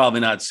is probably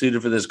not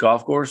suited for this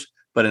golf course,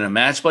 but in a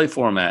match play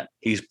format,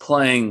 he's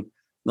playing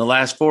the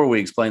last 4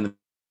 weeks, playing the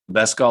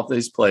best golf that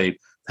he's played.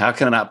 How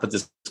can I not put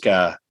this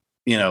guy,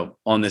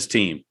 on this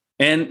team?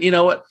 And you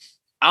know what?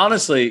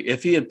 Honestly,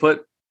 if he had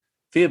put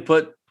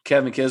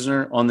Kevin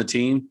Kisner on the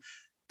team,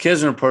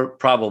 Kisner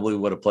probably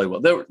would have played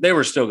well. They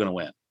were still going to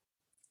win.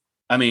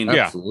 I mean,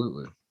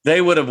 absolutely. They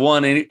would have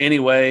won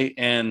anyway,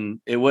 and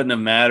it wouldn't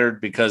have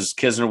mattered because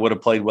Kisner would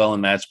have played well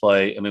in match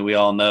play. I mean, we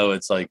all know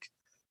it's like,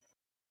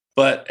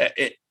 but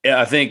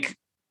I think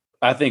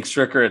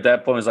Stricker at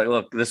that point was like,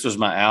 look, this was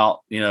my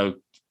out,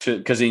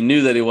 because he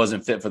knew that he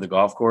wasn't fit for the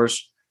golf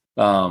course,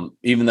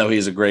 even though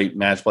he's a great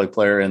match play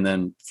player. And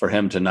then for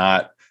him to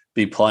not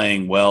be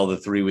playing well the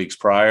 3 weeks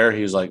prior,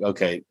 he was like,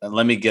 okay,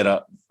 let me get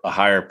a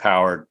high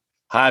powered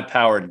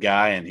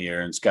guy in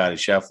here, and Scotty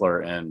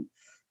Scheffler, and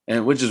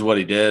and which is what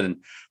he did.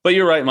 But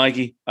you're right,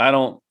 Mikey.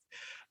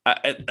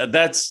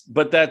 That's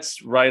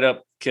right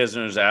up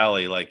Kisner's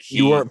alley. Like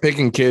you weren't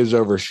picking Kiz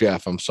over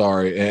Chef. I'm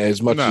sorry.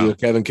 As much as a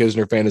Kevin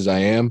Kisner fan as I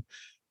am,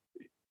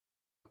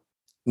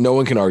 no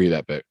one can argue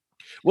that pick.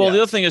 Well,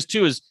 the other thing is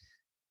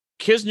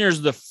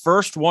Kisner's the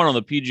first one on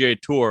the PGA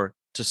Tour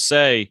to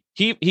say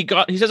he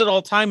says it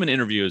all the time in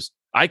interviews.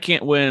 I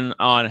can't win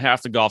on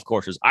half the golf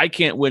courses. I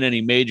can't win any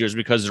majors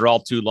because they're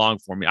all too long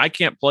for me. I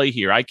can't play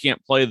here. I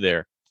can't play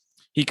there.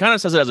 He kind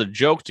of says it as a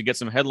joke to get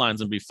some headlines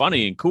and be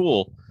funny and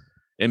cool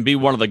and be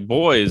one of the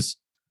boys.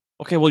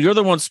 Okay, well, you're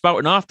the one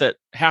spouting off that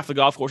half the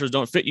golf courses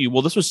don't fit you.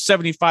 Well, this was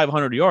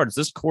 7,500 yards.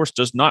 This course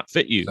does not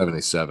fit you.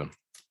 77.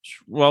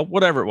 Well,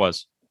 whatever it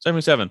was,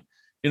 77.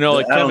 You know,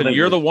 like Kevin,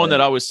 you're the one that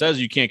always says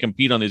you can't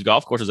compete on these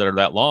golf courses that are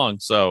that long.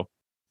 So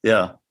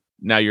yeah,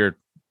 now you're,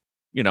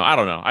 I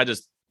don't know.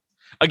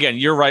 Again,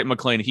 you're right,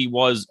 McLean. He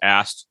was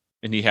asked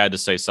and he had to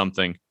say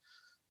something.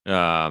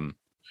 But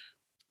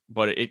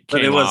it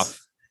came off.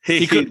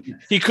 He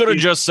could have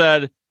just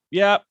said,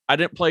 yeah, I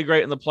didn't play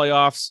great in the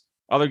playoffs.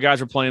 Other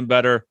guys were playing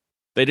better.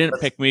 They didn't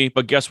pick me,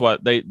 but guess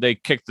what? They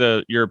kicked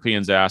the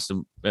Europeans' ass,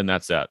 and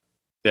that's that.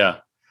 Yeah,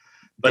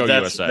 but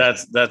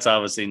that's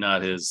obviously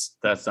not his.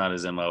 That's not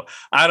his MO.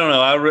 I don't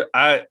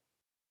know.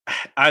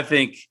 I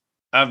think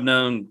I've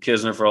known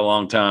Kisner for a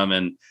long time,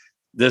 and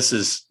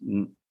these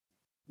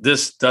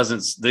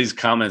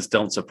comments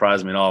don't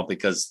surprise me at all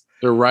because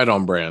they're right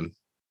on brand.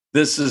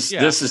 This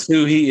is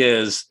who he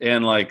is,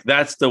 and like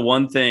that's the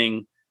one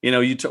thing.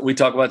 We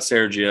talk about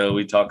Sergio.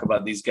 We talk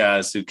about these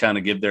guys who kind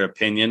of give their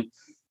opinion.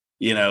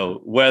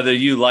 Whether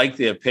you like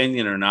the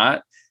opinion or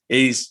not,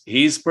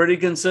 he's pretty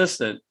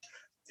consistent.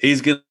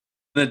 He's going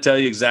to tell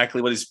you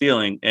exactly what he's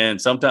feeling,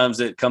 and sometimes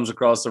it comes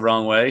across the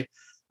wrong way.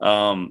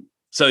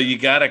 So you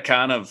got to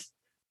kind of,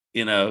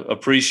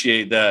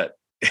 appreciate that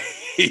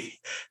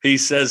he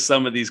says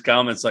some of these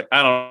comments like,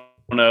 I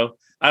don't know,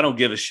 I don't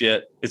give a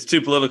shit. It's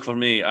too political for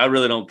me. I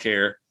really don't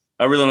care.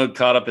 I really don't get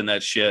caught up in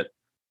that shit.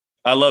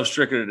 I love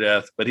Stricker to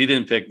death, but he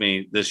didn't pick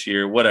me this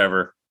year.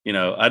 Whatever.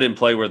 I didn't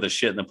play worth a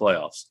shit in the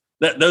playoffs.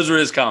 Those are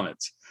his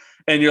comments.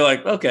 And you're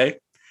like, okay,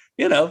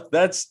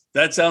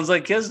 that sounds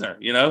like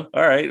Kisner,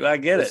 all right, I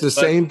get it. It's the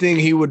same thing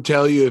he would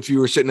tell you if you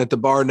were sitting at the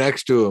bar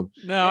next to him.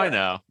 No,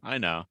 yeah. I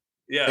know.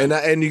 Yeah.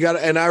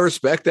 And I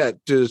respect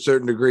that to a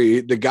certain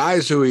degree. The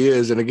guy's who he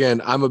is. And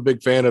again, I'm a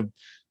big fan of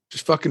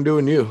just fucking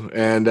doing you.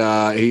 And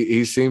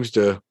he seems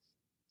to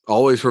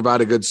always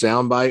provide a good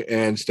soundbite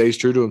and stays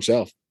true to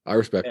himself. I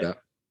respect that.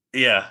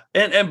 Yeah.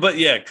 But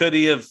yeah, could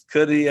he have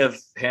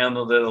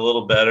handled it a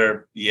little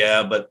better?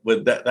 Yeah. But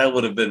with that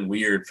would have been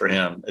weird for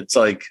him. It's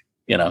like,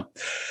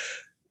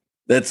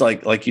 that's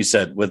like you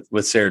said with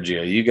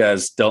Sergio, you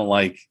guys don't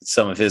like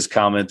some of his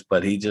comments,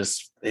 but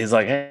he's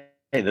like,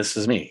 Hey, this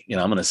is me.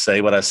 I'm going to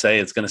say what I say.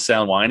 It's going to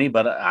sound whiny,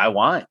 but I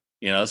whine,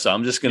 so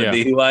I'm just going to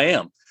be who I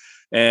am.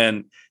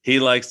 And he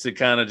likes to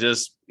kind of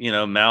just,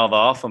 mouth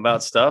off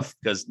about stuff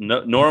because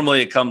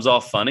normally it comes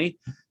off funny.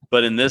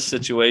 But in this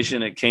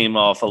situation, it came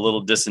off a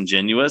little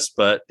disingenuous.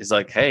 But he's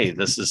like, "Hey,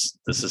 this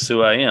is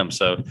who I am."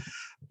 So,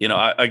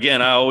 I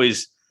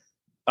always,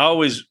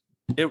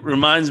 it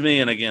reminds me.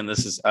 And again,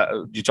 this is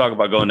you talk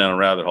about going down a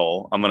rabbit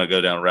hole. I'm going to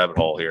go down a rabbit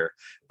hole here.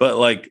 But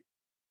like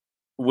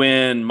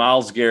when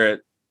Myles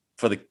Garrett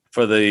for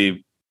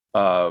the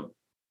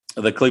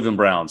Cleveland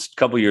Browns a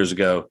couple years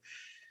ago,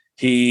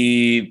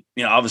 he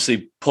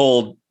obviously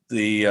pulled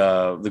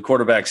the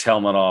quarterback's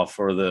helmet off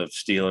for the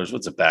Steelers.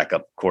 What's the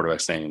backup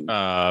quarterback's name?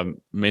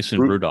 Mason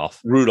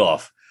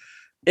Rudolph.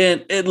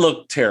 And it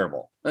looked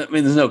terrible. I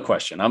mean, there's no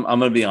question. I'm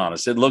going to be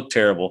honest. It looked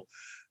terrible,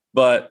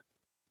 but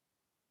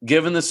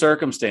given the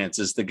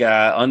circumstances, the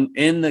guy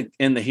in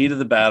the heat of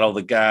the battle,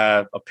 the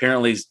guy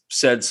apparently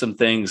said some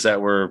things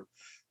that were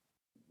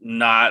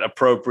not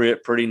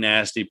appropriate, pretty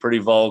nasty, pretty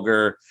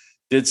vulgar,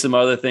 did some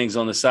other things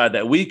on the side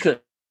that we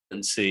couldn't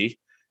see.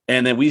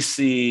 And then we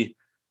see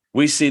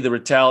the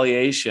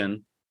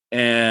retaliation,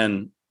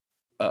 and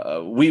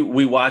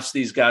we watch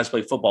these guys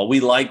play football. We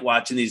like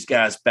watching these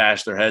guys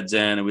bash their heads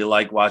in, and we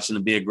like watching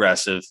them be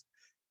aggressive.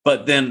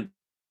 But then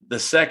the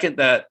second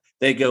that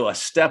they go a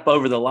step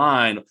over the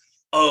line,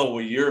 oh,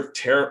 well, you're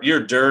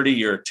dirty,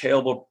 you're a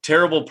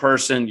terrible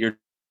person, you're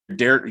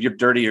dirty, you're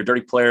a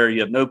dirty player.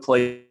 You have no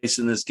place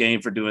in this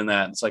game for doing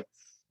that. And it's like,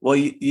 well,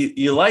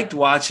 you liked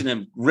watching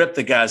him rip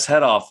the guy's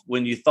head off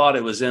when you thought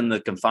it was in the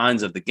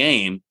confines of the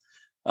game.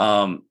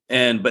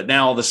 But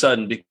now all of a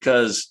sudden,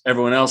 because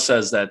everyone else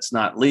says that's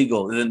not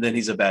legal, then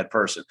he's a bad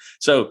person.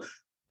 So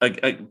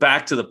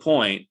back to the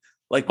point,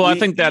 I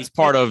think that's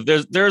part of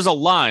there's a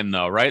line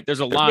though, right? There's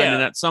a line.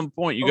 And at some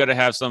point you got to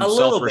have some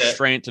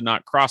self-restraint to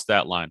not cross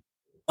that line.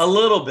 A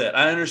little bit.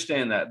 I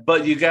understand that,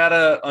 but you got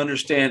to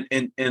understand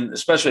in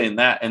especially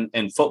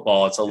in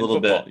football, it's a little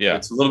bit,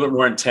 it's a little bit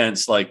more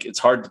intense. Like it's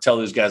hard to tell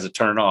these guys to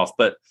turn it off,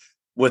 but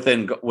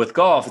with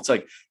golf, it's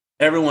like,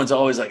 everyone's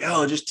always like,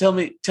 oh, just tell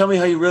me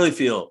how you really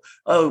feel.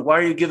 Oh, why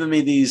are you giving me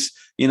these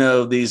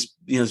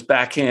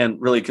backhand,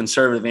 really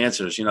conservative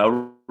answers?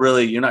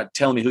 Really, you're not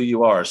telling me who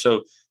you are.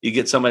 So you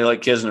get somebody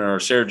like Kisner or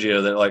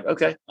Sergio that are like,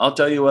 okay, I'll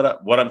tell you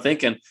what I'm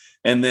thinking.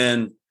 And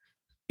then,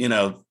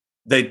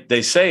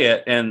 they say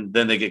it and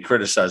then they get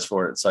criticized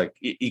for it. It's like,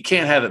 you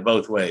can't have it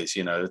both ways.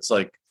 It's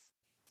like,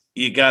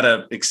 you got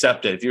to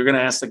accept it. If you're going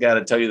to ask the guy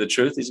to tell you the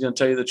truth, he's going to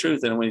tell you the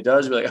truth. And when he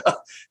does, you're like, oh,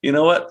 you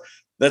know what?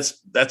 That's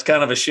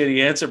kind of a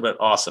shitty answer, but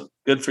awesome.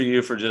 Good for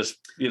you for just,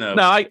 No,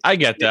 I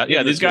get that.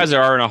 Yeah. These guys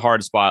are in a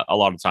hard spot a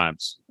lot of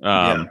times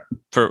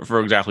for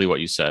exactly what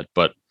you said,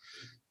 but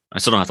I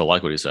still don't have to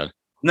like what he said.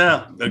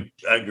 No,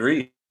 I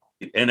agree.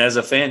 And as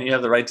a fan, you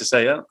have the right to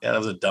say, "Oh, yeah, that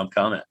was a dumb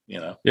comment,"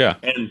 Yeah.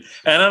 And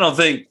I don't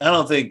think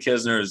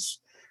Kisner is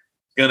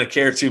going to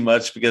care too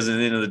much, because at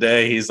the end of the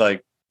day, he's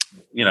like,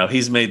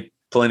 he's made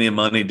plenty of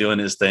money doing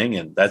his thing,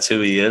 and that's who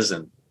he is,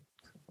 and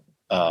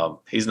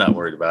he's not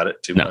worried about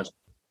it too much.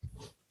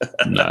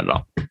 Not at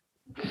all.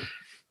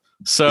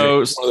 So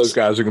one of those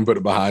guys who can put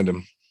it behind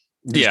him.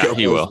 Just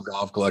he will.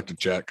 Golf, collect a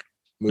check.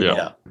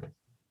 Yeah.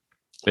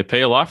 They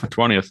pay a lot for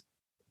 20th.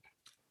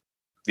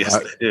 Yes,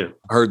 they do.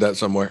 I heard that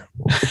somewhere.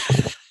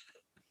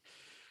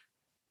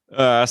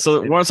 So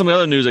some of the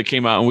other news that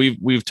came out, and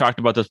we've talked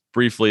about this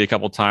briefly a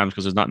couple of times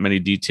because there's not many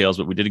details,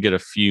 but we did get a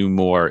few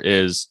more,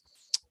 is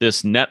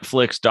this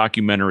Netflix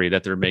documentary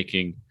that they're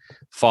making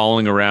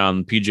following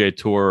around PGA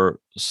Tour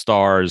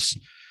stars.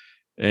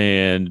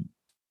 And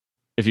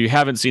if you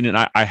haven't seen it,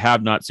 I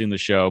have not seen the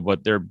show,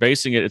 but they're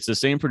basing it. It's the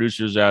same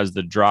producers as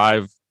the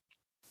Drive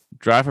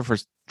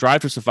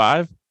to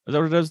Survive. Is that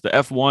what it is? The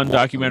F1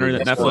 documentary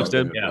that Netflix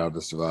did. Yeah,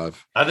 to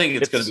Survive. I think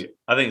it's going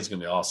to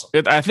be awesome.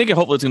 I think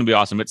hopefully it's going to be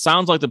awesome. It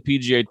sounds like the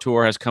PGA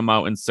Tour has come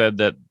out and said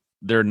that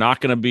they're not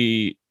going to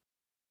be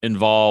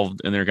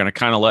involved and they're going to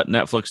kind of let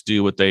Netflix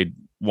do what they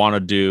want to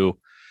do.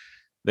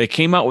 They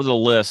came out with a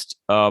list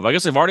of, I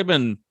guess they've already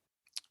been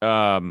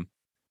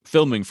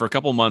filming for a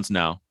couple months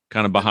now,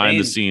 kind of behind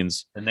the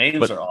scenes. The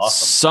names are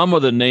awesome. Some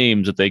of the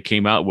names that they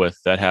came out with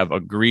that have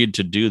agreed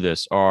to do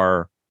this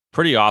are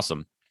pretty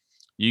awesome.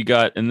 You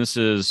got, and this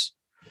is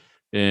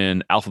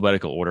in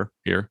alphabetical order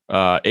here,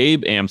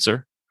 Abe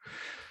Amser,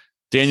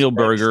 Daniel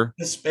Berger.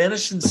 The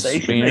Spanish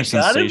sensation. Spanish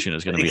sensation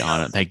is going to be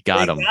on it. They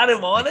got him. Got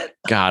him on it?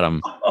 Got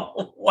him.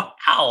 Oh,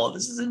 wow.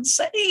 This is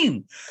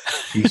insane.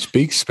 He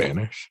speaks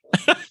Spanish.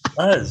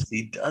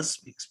 He does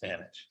speak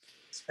Spanish.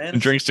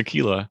 And drinks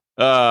tequila.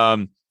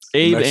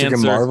 Abe Mexican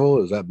Amser.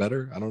 Marvel, is that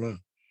better? I don't know.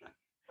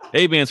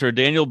 Abe Amser,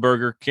 Daniel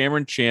Berger,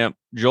 Cameron Champ,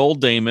 Joel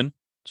Damon.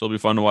 So it'll be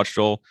fun to watch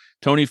Joel.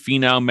 Tony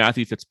Finau,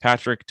 Matthew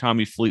Fitzpatrick,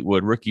 Tommy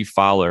Fleetwood, Ricky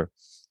Fowler,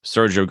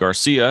 Sergio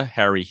Garcia,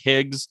 Harry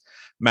Higgs,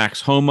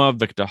 Max Homa,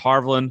 Victor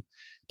Hovland,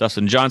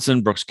 Dustin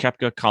Johnson, Brooks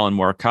Koepka, Colin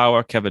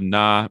Morikawa, Kevin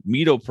Na,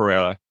 Mito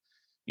Pereira,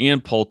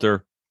 Ian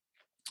Poulter,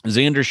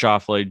 Xander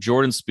Schauffele,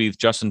 Jordan Spieth,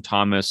 Justin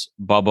Thomas,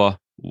 Bubba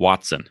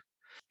Watson.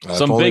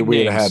 Some big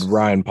names. Had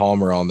Ryan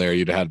Palmer on there,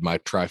 you'd have had my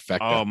trifecta.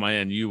 Oh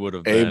man, you would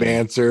have. Abe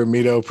Ancer,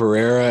 Mito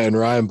Pereira, and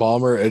Ryan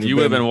Palmer. You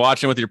would have been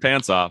watching with your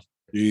pants off.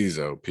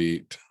 Jeez,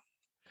 Pete.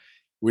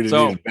 We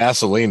didn't need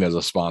Vaseline as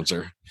a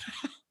sponsor.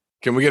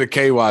 Can we get a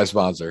KY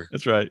sponsor?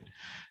 That's right.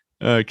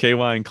 KY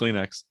and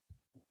Kleenex.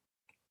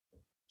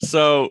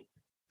 So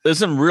there's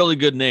some really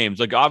good names.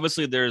 Like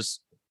obviously there's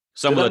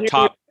some of the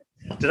top.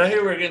 Did I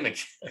hear we're getting a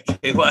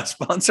KY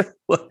sponsor?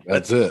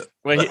 That's it.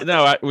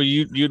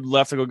 You'd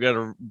left to go get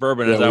a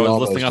bourbon as I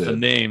was listing off the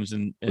names,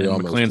 and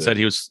McLean said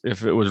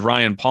if it was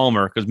Ryan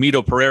Palmer, because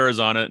Mito Pereira's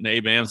on it and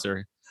Abe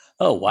Ancer.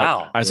 Oh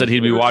wow! I said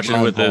he'd be watching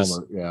Ryan with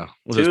Palmer,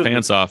 his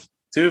pants off.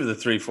 Two of the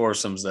three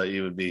foursomes that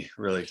you would be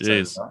really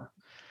excited about.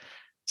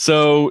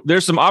 So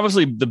there's some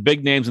obviously the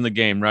big names in the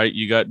game, right?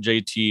 You got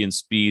JT and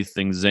Spieth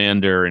and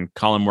Xander and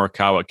Colin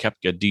Morikawa,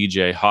 Koepka,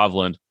 DJ,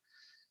 Hovland,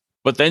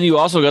 but then you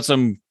also got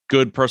some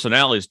good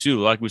personalities too.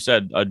 Like we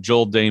said,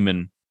 Joel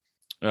Damon,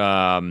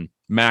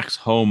 Max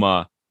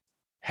Homa,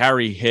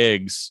 Harry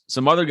Higgs,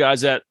 some other guys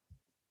that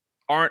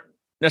aren't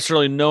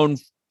necessarily known.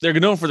 They're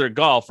known for their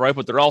golf, right?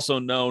 But they're also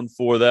known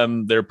for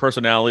their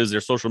personalities, their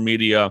social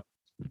media,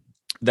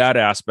 that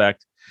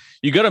aspect.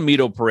 You got a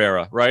Mito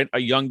Pereira, right? A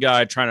young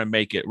guy trying to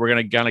make it. We're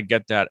going to kind of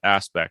get that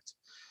aspect.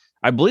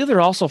 I believe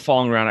they're also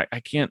following around. I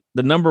can't,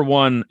 the number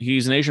one,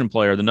 he's an Asian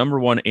player. The number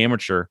one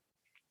amateur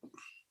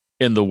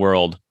in the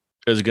world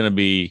is going to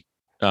be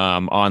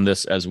on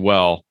this as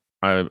well.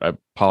 I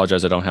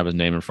apologize. I don't have his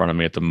name in front of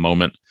me at the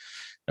moment.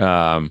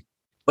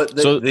 But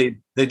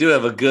they do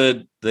have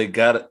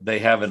they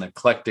have an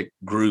eclectic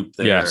group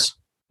there. Yes.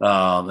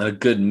 And a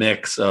good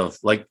mix of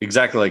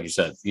exactly like you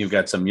said, you've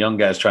got some young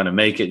guys trying to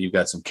make it. You've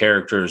got some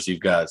characters, you've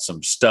got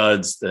some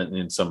studs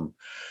and some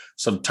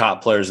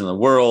top players in the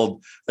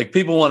world. Like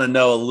people want to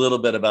know a little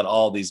bit about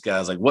all these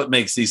guys. Like what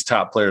makes these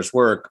top players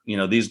work?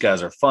 These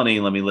guys are funny.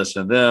 Let me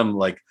listen to them.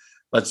 Like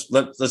let's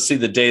see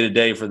the day to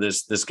day for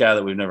this guy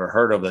that we've never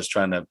heard of that's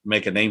trying to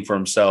make a name for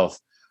himself.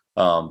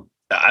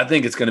 I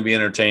think it's going to be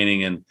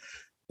entertaining, and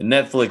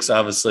Netflix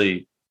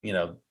obviously,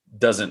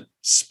 doesn't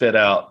spit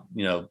out,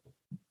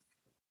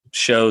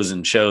 shows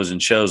and shows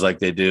and shows like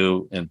they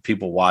do, and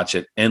people watch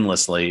it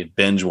endlessly,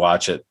 binge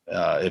watch it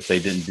if they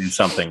didn't do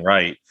something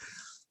right.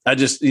 I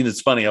just,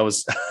 it's funny. I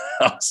was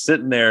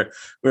sitting there,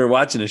 we were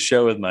watching a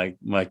show with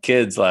my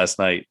kids last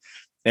night,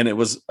 and it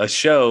was a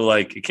show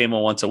like it came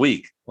on once a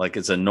week. Like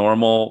it's a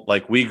normal,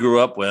 like we grew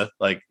up with,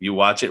 like you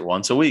watch it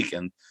once a week.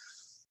 And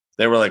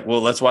they were like,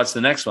 well, let's watch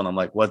the next one. I'm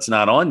like, what's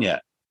not on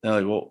yet? They're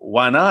like, well,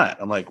 why not?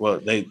 I'm like, well,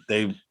 they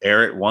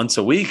air it once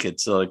a week.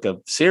 It's like a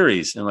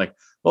series. And I'm like,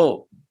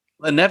 well,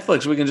 on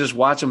Netflix, we can just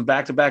watch them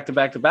back to back to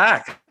back to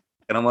back.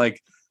 And I'm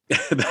like,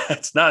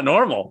 that's not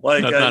normal.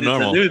 Like That's not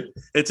normal.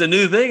 It's a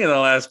new thing in the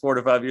last 4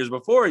 to 5 years.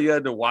 Before you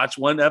had to watch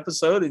one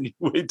episode and you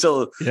wait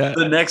till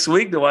the next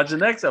week to watch the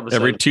next episode.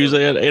 Every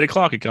Tuesday at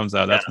 8:00 it comes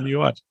out. That's when you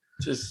watch.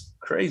 Just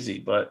crazy.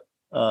 But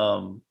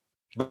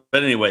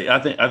anyway, I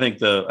think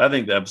the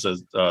episode,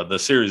 the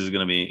series is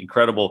going to be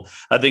incredible.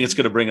 I think it's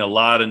going to bring a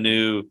lot of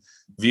new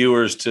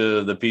viewers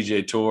to the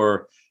PGA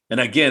Tour.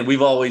 And again,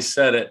 we've always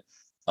said it.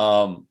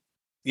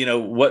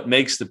 What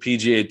makes the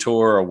PGA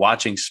Tour or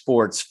watching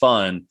sports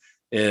fun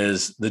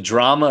is the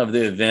drama of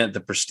the event,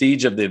 the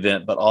prestige of the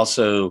event, but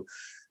also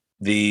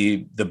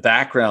the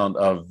background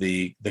of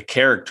the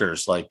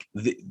characters. Like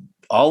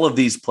all of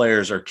these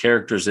players are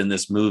characters in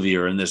this movie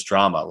or in this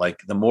drama.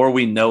 Like the more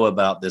we know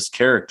about this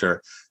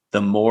character,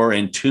 the more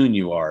in tune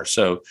you are.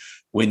 So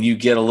when you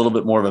get a little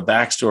bit more of a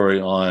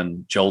backstory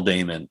on Joel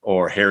Damon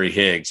or Harry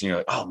Higgs, and you're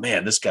like, oh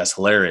man, this guy's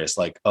hilarious.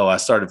 Like, oh, I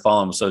started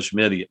following him on social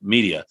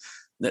media.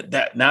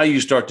 That now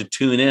you start to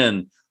tune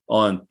in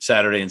on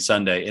Saturday and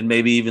Sunday, and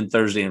maybe even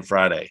Thursday and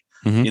Friday.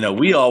 Mm-hmm.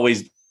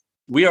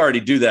 We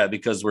already do that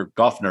because we're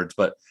golf nerds,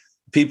 but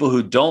people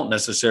who don't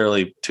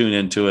necessarily tune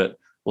into it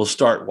will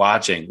start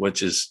watching,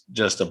 which is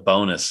just a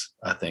bonus,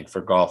 I think,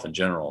 for golf in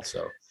general.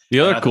 So the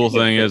other cool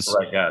thing is,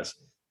 right, guys.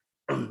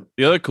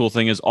 The other cool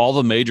thing is all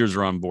the majors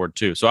are on board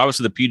too. So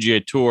obviously the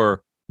PGA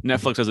Tour,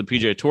 Netflix has a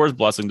PGA Tour's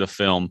blessing to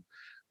film,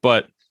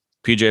 but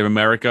PGA of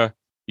America,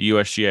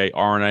 USGA,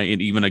 RNA,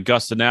 and even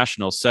Augusta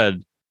National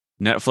said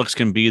Netflix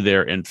can be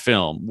there and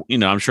film.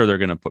 I'm sure they're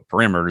going to put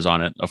parameters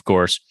on it, of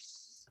course.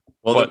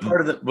 Well, they're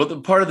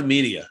part of the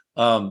media.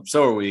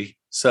 So are we.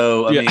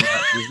 So I mean,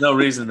 there's no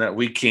reason that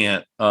we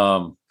can't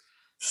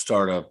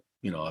start a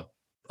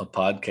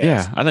podcast.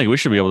 Yeah, I think we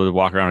should be able to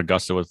walk around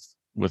Augusta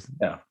with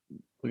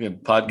we can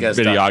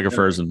podcast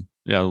videographers and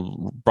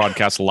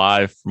broadcast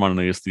live from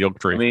underneath the oak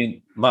tree. I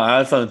mean,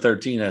 my iPhone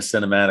 13 has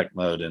cinematic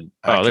mode, and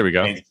there we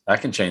go. I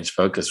can change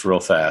focus real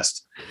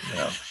fast.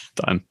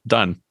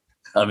 Done.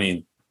 I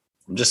mean,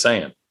 I'm just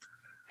saying.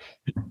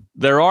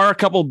 There are a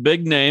couple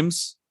big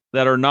names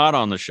that are not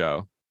on the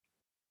show.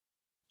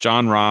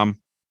 Jon Rahm,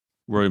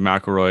 Rory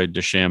McIlroy,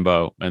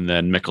 DeChambeau, and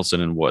then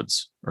Mickelson and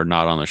Woods are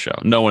not on the show.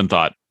 No one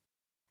thought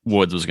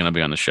Woods was going to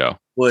be on the show.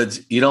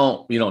 Woods, you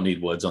don't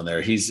need Woods on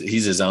there. He's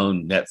his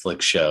own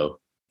Netflix show.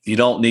 You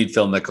don't need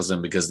Phil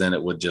Mickelson because then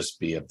it would just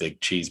be a big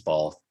cheese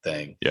ball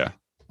thing. Yeah.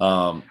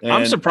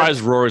 I'm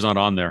surprised Rory's not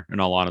on there, in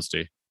all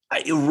honesty.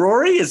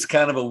 Rory is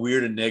kind of a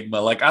weird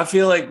enigma. Like, I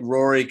feel like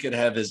Rory could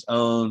have his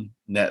own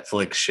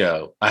Netflix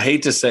show. I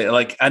hate to say it.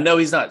 Like, I know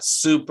he's not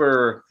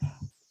super,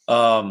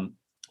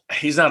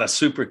 he's not a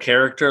super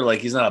character. Like,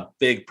 he's not a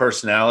big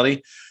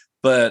personality,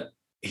 but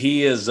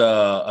he is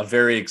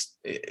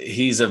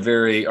he's a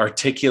very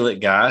articulate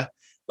guy.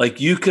 Like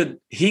he could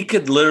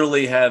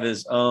literally have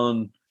his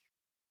own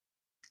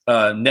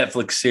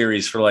Netflix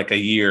series for like a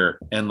year,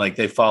 and like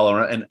they follow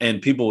around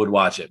and people would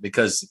watch it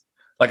because,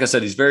 like I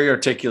said, he's very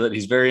articulate.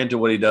 He's very into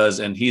what he does,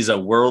 and he's a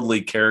worldly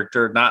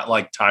character, not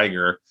like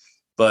Tiger,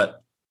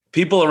 but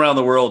people around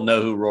the world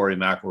know who Rory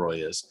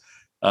McIlroy is.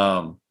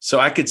 So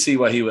I could see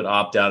why he would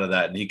opt out of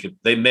that,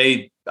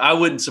 and I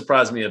wouldn't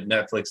surprise me if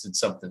Netflix did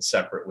something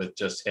separate with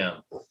just him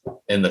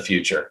in the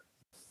future.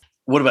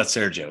 What about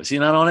Sergio? Is he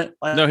not on it?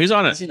 No, he's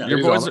on it.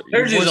 Your boy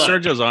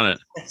Sergio's on it.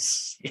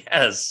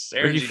 Yes.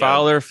 Ricky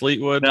Fowler,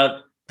 Fleetwood.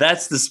 Now,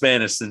 that's the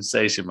Spanish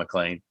sensation,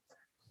 McLean.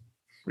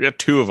 We got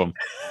two of them.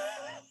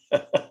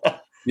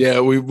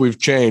 Yeah, we've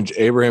changed.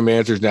 Abraham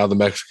Ancer's now the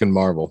Mexican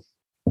Marvel.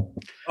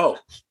 Oh,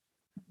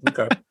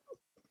 okay.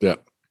 Yeah,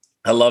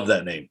 I love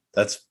that name.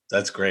 That's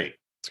great.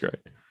 It's great.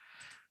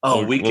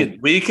 Oh, we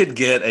could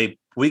get a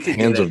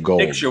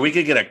picture. We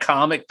could get a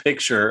comic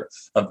picture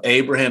of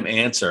Abraham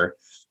Ancer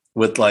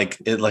with like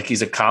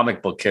he's a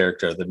comic book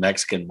character, the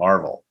Mexican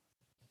Marvel.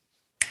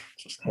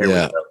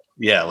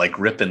 Yeah, like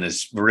ripping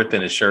his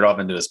shirt off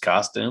into his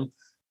costume.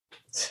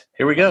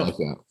 Here we go.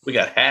 Okay. We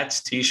got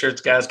hats,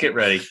 t-shirts, guys. Get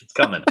ready. It's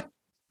coming.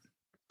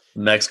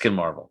 Mexican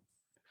Marvel.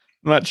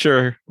 I'm not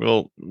sure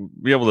we'll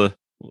be able to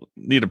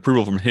need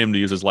approval from him to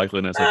use his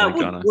likeliness. I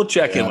think we'll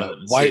check in with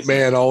him. White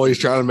man always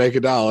trying to make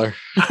 $1.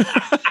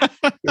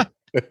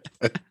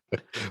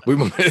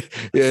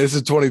 This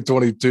is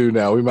 2022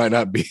 now. We might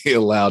not be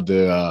allowed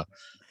to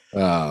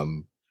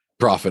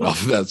profit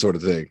off of that sort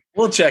of thing.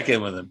 We'll check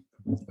in with him.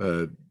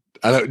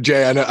 I know,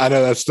 Jay. I know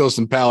that's still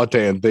some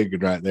Palatine thinking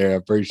right there. I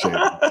appreciate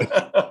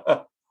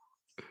it.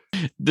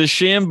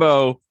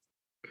 DeChambeau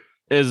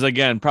is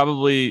again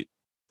probably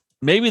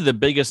maybe the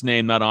biggest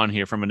name not on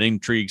here from an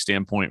intrigue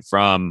standpoint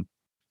from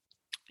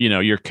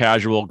your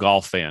casual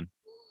golf fan.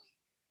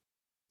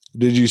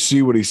 Did you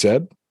see what he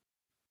said?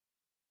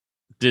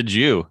 Did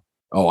you?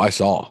 Oh, I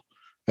saw,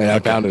 and I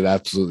found it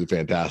absolutely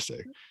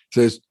fantastic.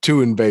 So it's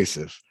too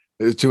invasive.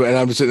 And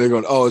I'm just sitting there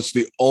going, oh, it's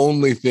the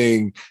only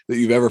thing that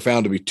you've ever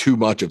found to be too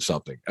much of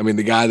something. I mean,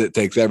 the guy that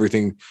takes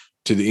everything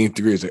to the nth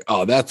degree is like,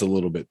 oh, that's a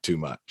little bit too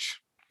much.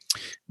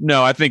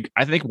 No, I think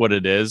what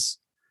it is.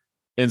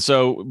 And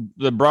so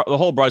the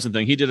whole Bryson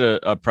thing, he did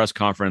a press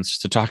conference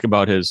to talk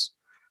about his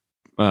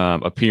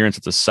appearance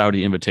at the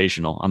Saudi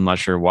Invitational. I'm not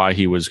sure why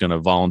he was going to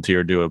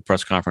volunteer to do a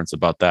press conference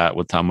about that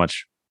with how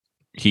much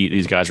heat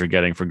these guys are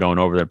getting for going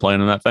over there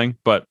playing in that thing.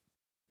 But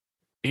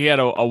he had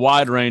a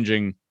wide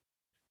ranging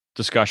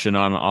discussion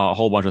on a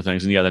whole bunch of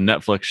things. And yeah, the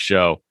Netflix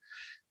show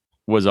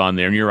was on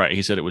there. And you're right.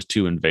 He said it was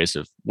too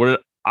invasive.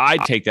 What I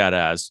take that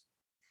as,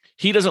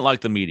 he doesn't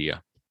like the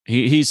media.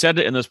 He said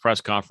it in this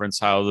press conference,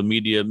 how the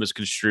media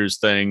misconstrues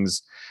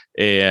things.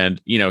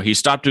 And, he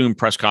stopped doing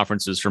press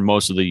conferences for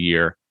most of the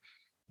year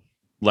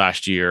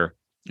last year.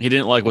 He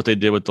didn't like what they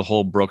did with the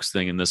whole Brooks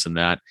thing and this and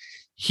that.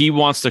 He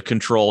wants to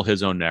control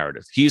his own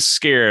narrative. He's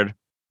scared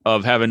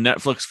of having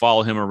Netflix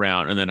follow him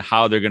around and then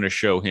how they're going to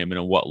show him and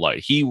in what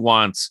light. He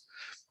wants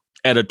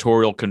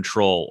editorial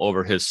control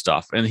over his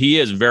stuff. And he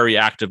is very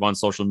active on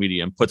social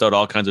media and puts out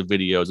all kinds of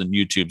videos and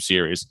YouTube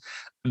series.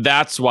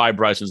 That's why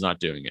Bryson's not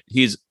doing it.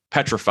 He's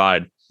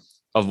petrified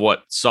of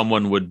what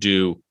someone would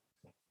do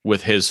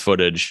with his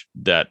footage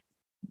that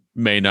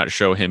may not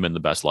show him in the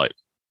best light.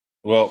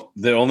 Well,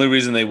 the only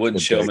reason they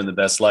wouldn't show him in the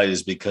best light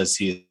is because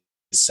he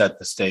set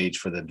the stage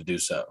for them to do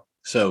so.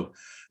 So,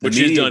 which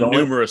he's done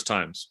numerous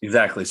times.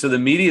 Exactly. So the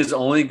media is they're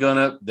only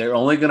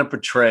gonna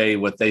portray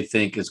what they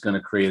think is going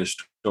to create a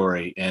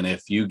story. And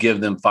if you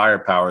give them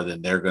firepower,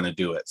 then they're going to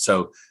do it.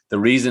 So the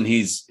reason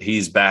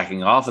he's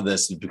backing off of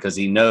this is because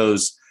he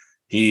knows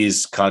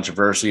he's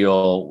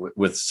controversial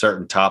with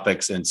certain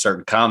topics and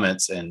certain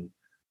comments, and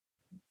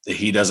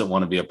he doesn't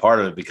want to be a part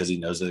of it because he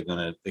knows they're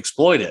going to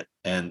exploit it.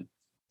 And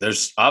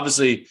there's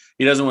obviously,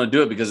 he doesn't want to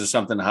do it because there's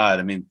something to hide.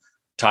 I mean,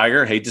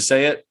 Tiger, hate to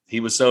say it,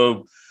 he was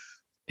so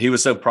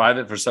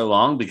private for so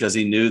long because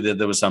he knew that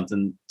there was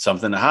something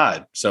to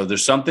hide. So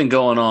there's something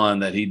going on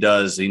that he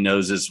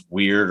knows is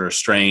weird or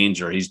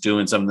strange, or he's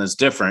doing something that's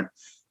different,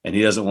 and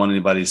he doesn't want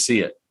anybody to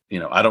see it.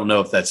 I don't know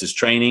if that's his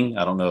training.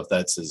 I don't know if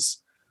that's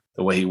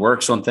the way he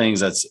works on things.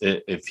 That's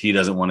if he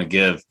doesn't want to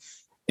give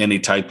any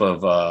type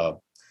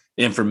of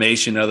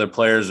information to other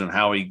players on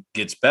how he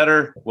gets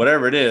better,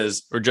 whatever it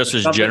is, or just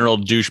his general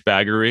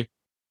douchebaggery.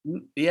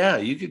 Yeah,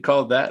 you could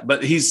call it that.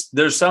 But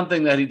there's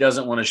something that he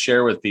doesn't want to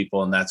share with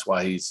people, and that's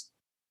why he's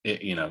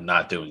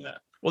not doing that.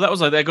 Well,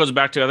 that goes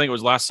back to, I think it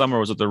was last summer,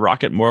 was it the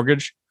Rocket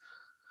Mortgage,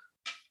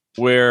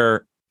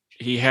 where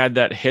he had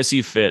that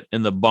hissy fit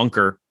in the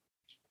bunker.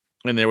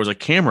 And there was a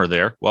camera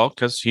there. Well,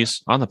 because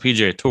he's on the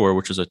PGA Tour,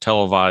 which is a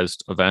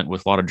televised event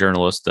with a lot of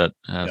journalists that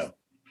have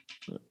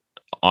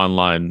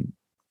online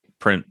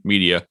print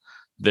media.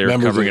 They're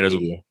covering it as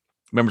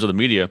members of the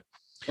media.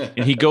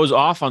 And he goes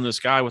off on this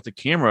guy with the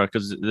camera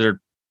because they're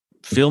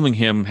filming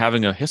him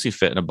having a hissy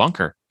fit in a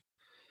bunker.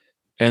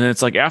 And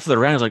it's like after the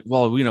round, he's like,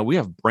 well, we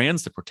have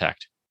brands to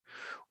protect.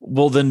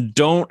 Well, then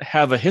don't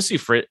have a hissy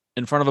fit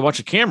in front of a bunch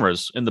of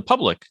cameras in the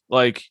public.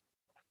 Like,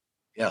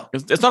 yeah,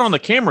 it's not on the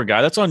camera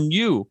guy. That's on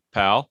you,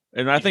 pal.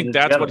 And I think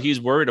that's what he's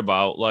worried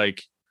about.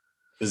 Like,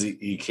 because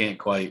he can't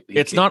quite.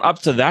 It's not up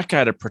to that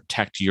guy to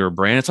protect your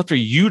brand. It's up to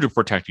you to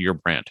protect your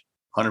brand.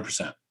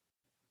 100%.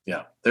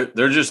 Yeah,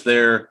 they're just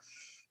there.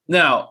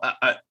 Now,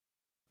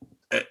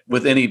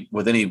 with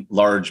any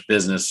large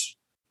business,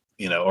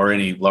 or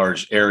any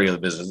large area of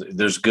the business,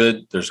 there's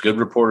good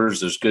reporters,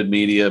 there's good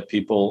media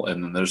people,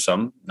 and then there's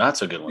some not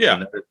so good ones.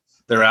 Yeah,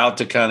 they're out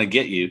to kind of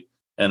get you,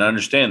 and I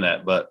understand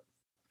that, but.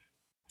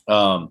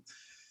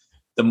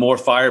 The more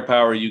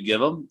firepower you give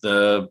them,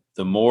 the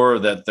more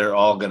that they're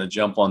all going to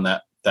jump on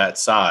that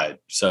side.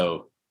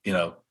 So,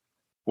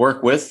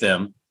 work with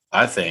them,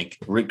 I think,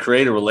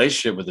 create a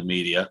relationship with the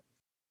media,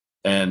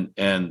 and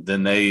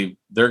then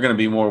they're going to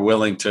be more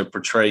willing to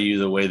portray you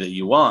the way that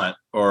you want.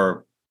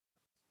 Or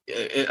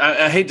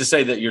I hate to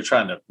say that you're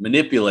trying to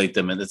manipulate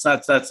them, and that's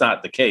not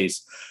the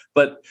case.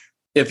 But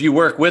if you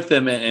work with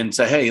them and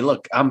say, hey,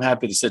 look, I'm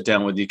happy to sit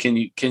down with you. Can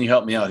you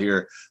help me out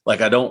here? Like,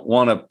 I don't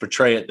want to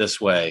portray it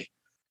this way.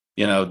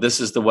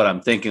 This is what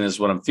I'm thinking, is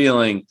what I'm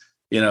feeling.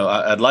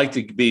 I'd like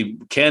to be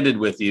candid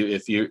with you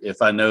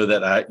if I know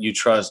that I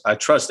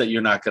trust that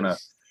you're not going to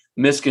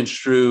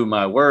misconstrue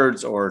my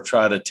words or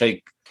try to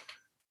take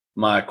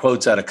my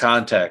quotes out of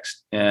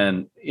context.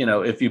 And,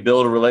 if you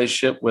build a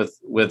relationship with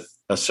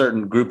a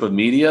certain group of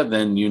media,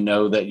 then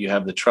that you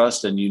have the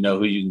trust and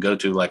who you can go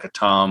to, like a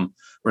Tom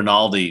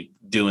Rinaldi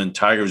doing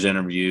Tiger's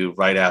interview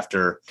right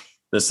after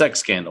the sex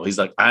scandal. He's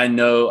like, I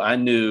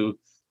knew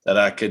that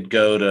I could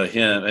go to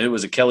him. And it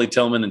was a Kelly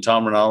Tillman and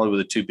Tom Rinaldi were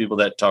the two people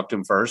that talked to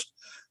him first.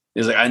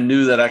 He's like, I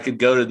knew that I could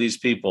go to these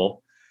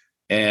people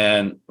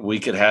and we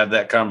could have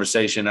that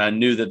conversation. I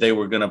knew that they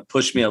were going to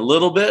push me a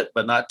little bit,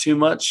 but not too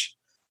much.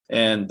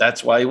 And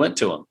that's why he went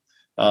to him.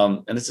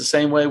 And it's the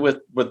same way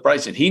with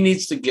Bryson. He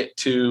needs to get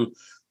to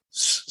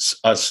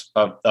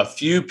a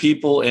few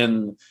people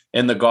in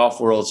the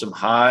golf world, some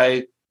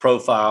high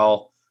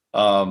profile,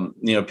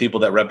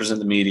 people that represent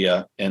the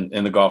media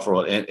in the golf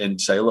world,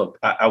 and say, look,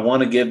 I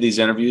want to give these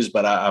interviews,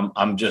 but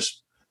I'm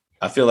just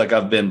I feel like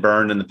I've been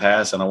burned in the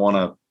past, and I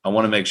want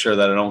to make sure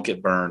that I don't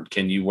get burned.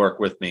 Can you work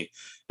with me?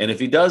 And if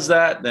he does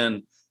that,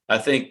 then I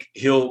think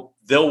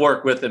they'll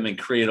work with him and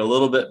create a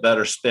little bit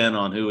better spin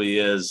on who he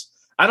is.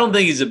 I don't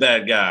think he's a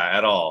bad guy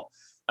at all.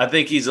 I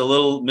think he's a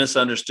little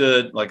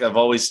misunderstood. Like I've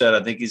always said,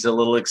 I think he's a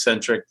little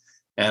eccentric,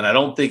 and I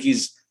don't think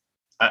he's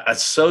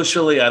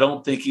socially. I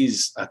think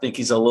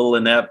he's a little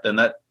inept, and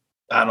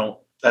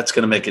that's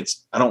going to make it.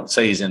 I don't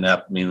say he's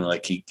inept, meaning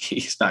like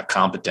he's not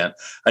competent.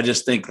 I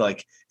just think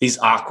like he's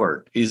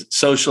awkward. He's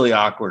socially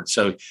awkward.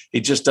 So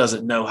he just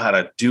doesn't know how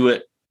to do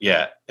it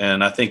yet.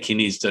 And I think he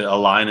needs to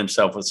align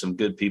himself with some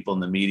good people in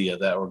the media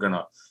that are going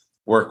to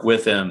work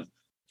with him,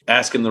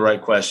 ask him the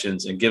right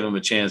questions, and give him a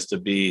chance to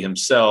be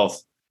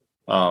himself.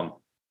 And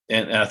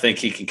I think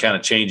he can kind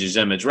of change his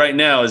image. Right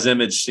now, his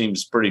image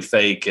seems pretty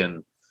fake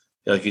and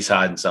like he's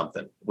hiding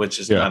something, which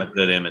is not a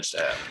good image to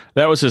have.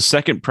 That was his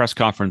second press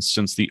conference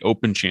since the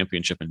Open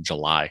Championship in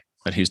July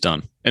that he's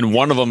done. And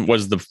one of them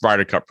was the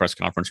Ryder Cup press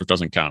conference, which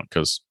doesn't count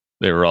because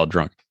they were all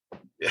drunk.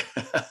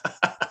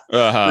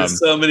 There's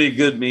so many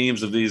good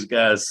memes of these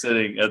guys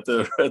sitting at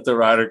the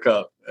Ryder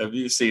Cup. Have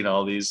you seen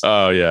all these?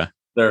 Oh, yeah.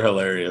 They're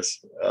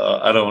hilarious.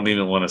 I don't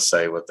even want to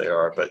say what they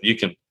are, but you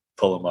can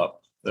pull them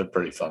up. They're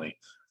pretty funny.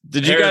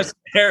 Did you guys?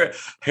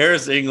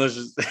 Harris English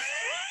is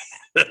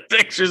the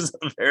pictures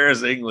of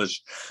Harris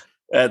English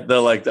at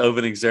the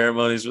opening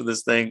ceremonies for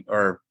this thing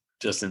are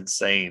just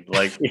insane.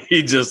 Like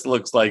he just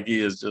looks like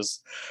he is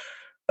just.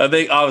 I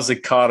think obviously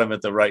caught him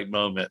at the right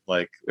moment.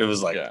 Like it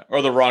was like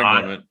or the wrong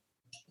moment.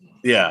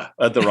 Yeah,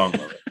 at the wrong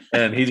moment,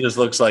 and he just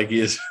looks like he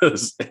is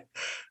just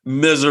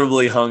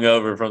miserably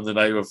hungover from the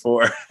night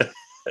before.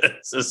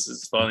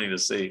 It's funny to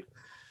see.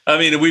 I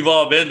mean, we've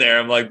all been there.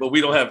 I'm like, but we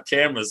don't have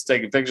cameras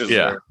taking pictures for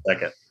a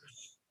second.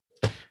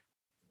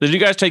 Did you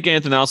guys take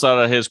anything else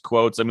out of his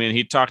quotes? I mean,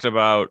 he talked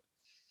about,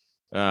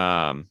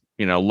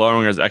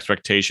 lowering his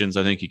expectations.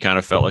 I think he kind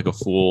of felt like a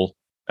fool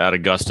at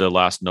Augusta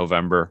last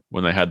November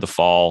when they had the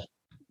fall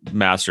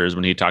Masters,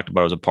 when he talked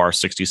about it was a par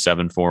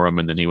 67 for him.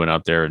 And then he went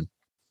out there and,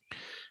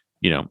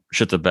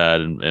 shit the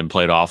bed and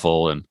played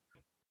awful. And,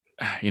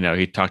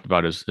 he talked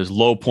about his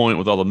low point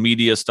with all the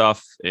media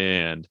stuff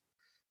and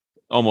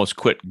almost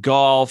quit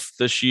golf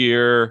this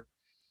year.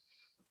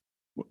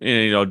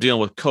 And,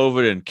 dealing with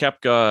COVID and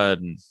Koepka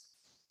and,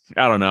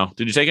 I don't know.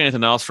 Did you take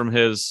anything else from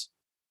his,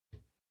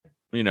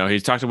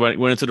 he's talked about,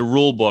 went into the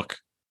rule book,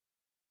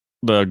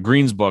 the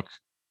Greens book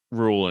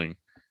ruling,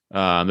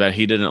 that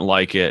he didn't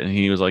like it. And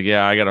he was like,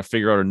 yeah, I got to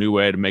figure out a new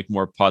way to make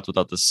more putts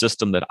without the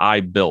system that I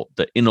built,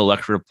 the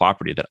intellectual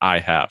property that I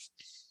have.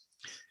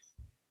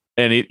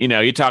 And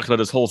he talked about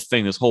this whole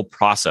thing, this whole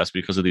process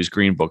because of these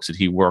green books that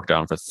he worked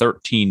on for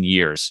 13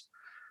 years.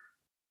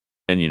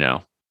 And,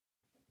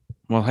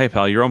 well, hey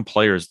pal, your own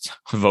players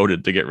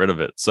voted to get rid of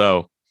it.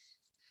 So,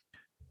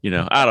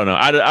 I don't know.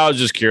 I was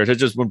just curious. It's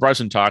just when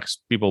Bryson talks,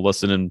 people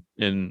listen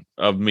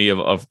of me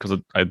because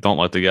I don't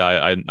like the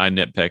guy. I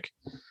nitpick.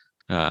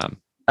 I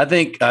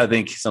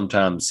think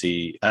sometimes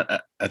I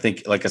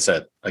think, like I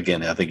said,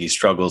 again, I think he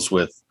struggles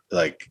with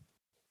I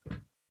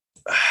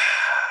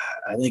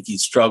think he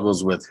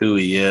struggles with who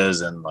he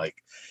is. And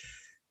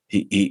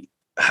he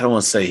I don't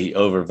want to say he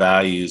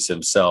overvalues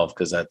himself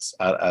because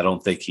I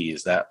don't think he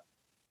is that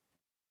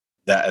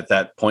at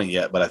that point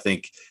yet, but I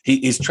think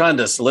he's trying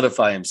to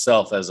solidify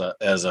himself as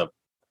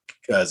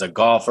a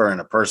golfer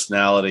and a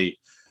personality,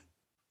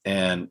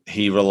 and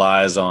he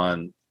relies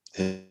on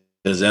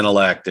his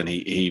intellect, and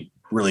he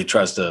really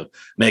tries to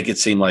make it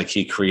seem like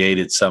he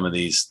created some of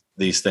these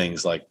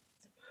things. Like,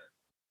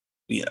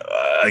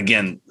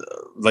 again,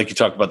 like you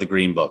talked about the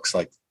green books,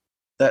 like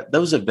that.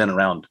 Those have been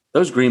around.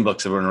 Those green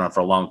books have been around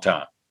for a long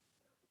time.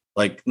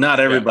 Like not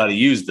everybody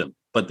used them,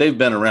 but they've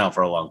been around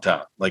for a long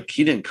time. Like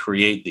he didn't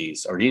create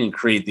these, or he didn't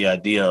create the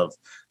idea of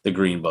the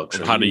green books,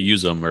 or how to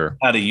use them.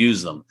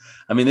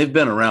 I mean, they've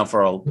been around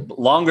for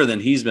longer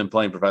than he's been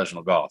playing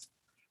professional golf.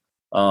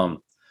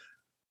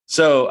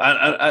 So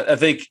I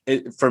think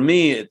for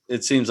me,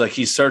 it seems like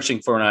he's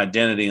searching for an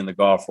identity in the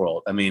golf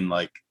world. I mean,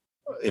 like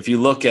if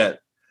you look at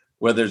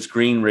whether it's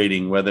green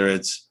rating, whether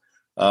it's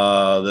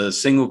the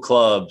single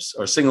clubs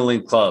or single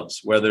link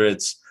clubs, whether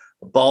it's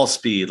ball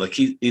speed, like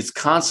he's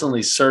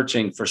constantly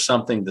searching for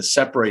something to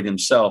separate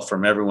himself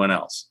from everyone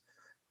else.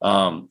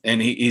 And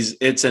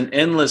it's an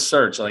endless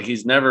search. Like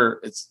you're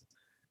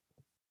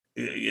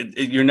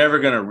never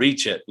going to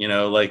reach it.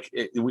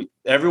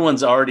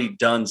 Everyone's already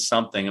done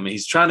something. I mean,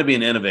 he's trying to be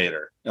an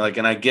innovator,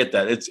 and I get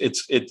that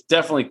it's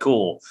definitely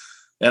cool.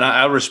 And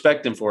I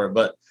respect him for it,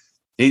 but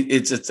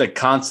it's a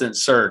constant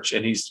search.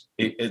 And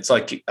it's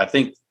like, I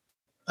think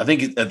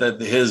that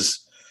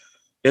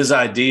his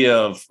idea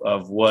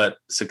of what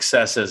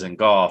success is in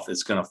golf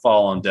is going to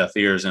fall on deaf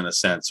ears in a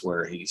sense,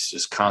 where he's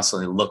just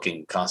constantly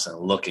looking.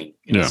 So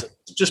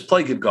just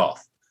play good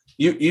golf.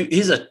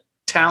 He's a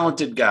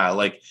talented guy.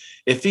 Like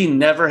if he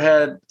never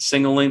had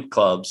single link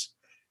clubs,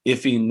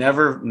 if he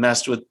never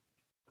messed with,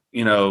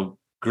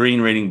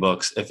 green rating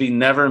books, if he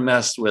never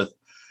messed with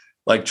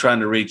like trying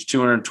to reach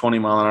 220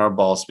 mile an hour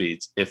ball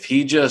speeds, if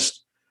he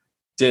just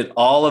did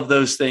all of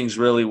those things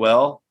really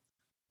well,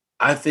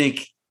 I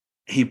think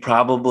he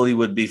probably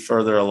would be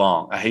further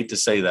along. I hate to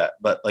say that,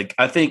 but like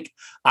I think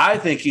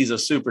he's a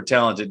super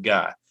talented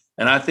guy.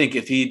 And I think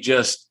if he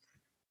just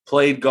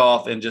played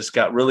golf and just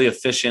got really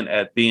efficient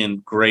at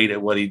being great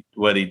at what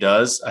he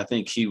does, I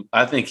think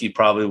he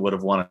probably would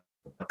have won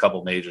a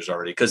couple majors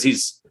already,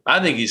 because I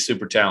think he's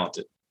super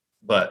talented,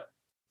 but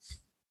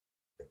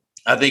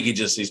I think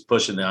he's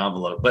pushing the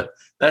envelope. But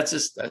that's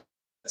his mindset.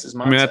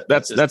 I mean,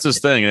 that's his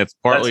thing. It's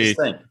partly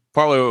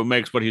what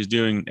makes what he's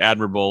doing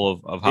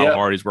admirable of how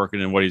hard he's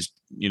working and what he's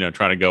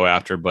trying to go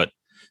after. But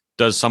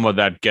does some of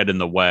that get in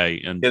the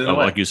way? And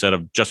like you said,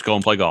 of just go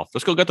and play golf.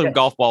 Let's go get the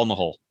golf ball in the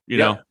hole. You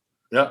know.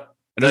 Yeah.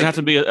 It doesn't have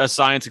to be a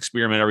science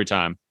experiment every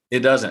time. It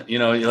doesn't.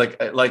 I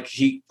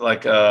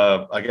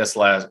guess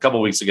a couple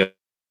of weeks ago,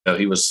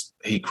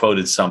 he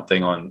quoted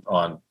something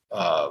on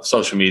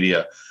social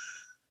media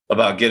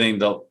about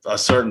getting a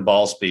certain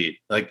ball speed,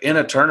 like in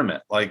a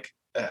tournament. Like,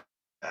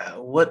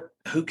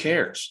 who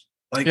cares?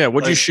 Like, yeah,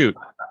 what'd you shoot?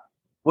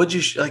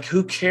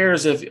 Who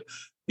cares if,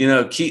 he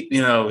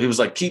was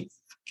like, keep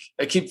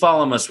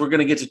following us. We're going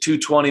to get to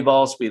 220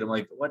 ball speed. I'm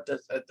like,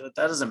 that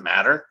doesn't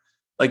matter.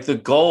 Like, the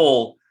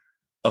goal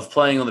of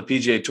playing on the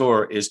PGA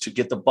Tour is to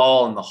get the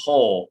ball in the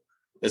hole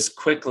as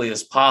quickly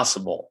as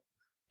possible.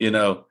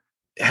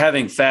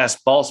 Having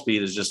fast ball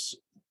speed is just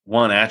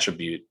one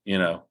attribute,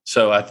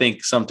 So I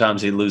think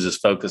sometimes he loses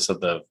focus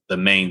of the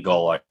main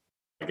goal, I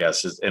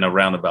guess, is in a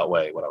roundabout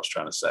way, what I was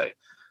trying to say.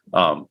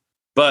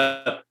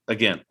 But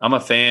again, I'm a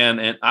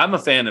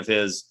fan of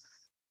his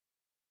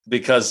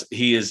because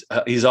he's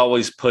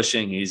always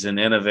pushing. He's an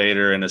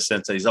innovator in a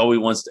sense that he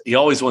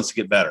always wants to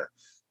get better.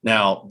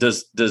 Now,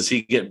 does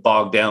he get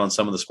bogged down on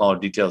some of the smaller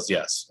details?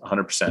 Yes,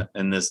 100%.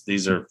 And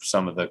these are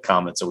some of the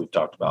comments that we've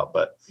talked about,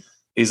 but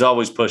he's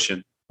always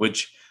pushing,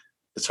 which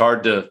it's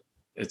hard to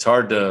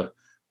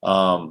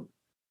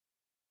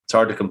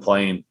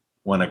complain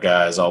when a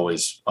guy is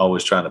always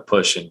trying to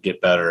push and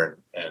get better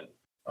and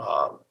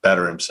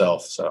better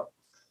himself. So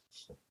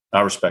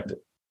I respect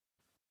it.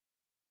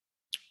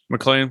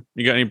 McLean,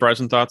 you got any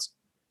Bryson thoughts?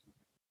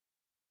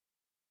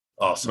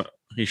 Awesome.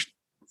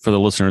 For the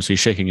listeners, he's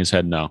shaking his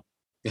head no.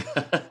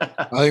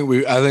 I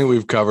think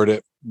we've covered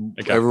it.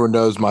 Okay. Everyone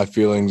knows my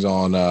feelings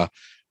on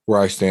where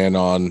I stand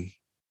on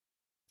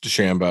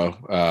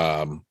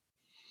DeChambeau.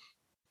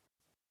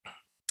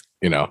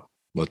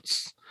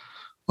 Let's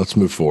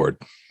move forward.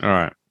 All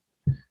right.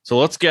 So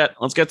let's get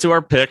to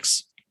our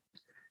picks.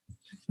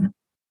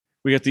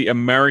 We got the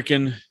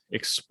American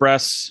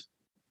Express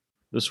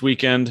this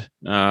weekend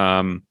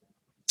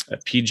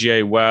at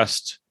PGA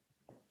West.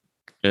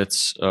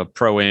 It's a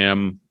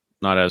Pro-Am,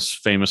 not as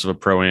famous of a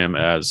Pro-Am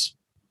as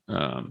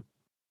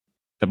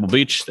Pebble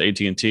Beach, the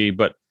AT&T,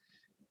 but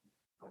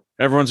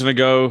everyone's going to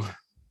go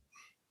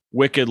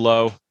wicked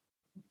low,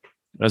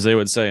 as they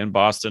would say in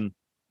Boston.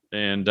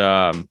 And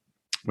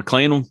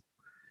McLean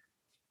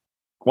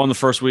won the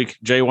first week.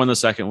 Jay won the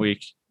second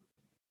week.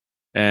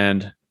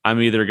 And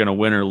I'm either going to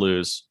win or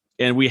lose.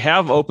 And we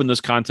have opened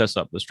this contest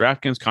up, this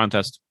DraftKings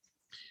contest.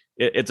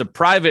 It's a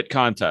private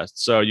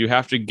contest, so you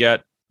have to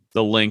get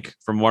the link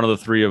from one of the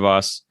three of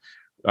us.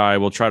 I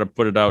will try to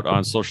put it out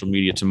on social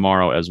media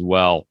tomorrow as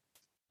well.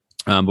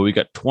 But we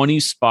got 20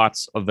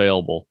 spots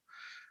available,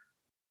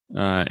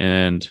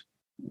 and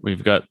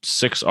we've got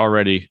 6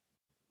 already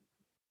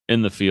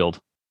in the field.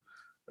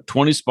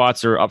 20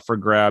 spots are up for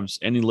grabs.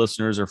 Any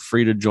listeners are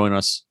free to join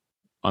us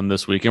on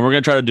this week. And we're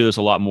going to try to do this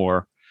a lot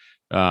more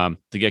to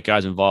get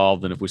guys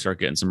involved. And if we start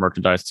getting some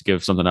merchandise, to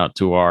give something out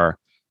to our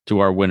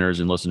winners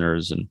and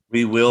listeners. And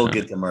we will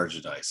get the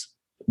merchandise.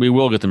 We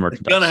will get the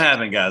merchandise. It's going to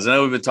happen, guys. I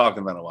know we've been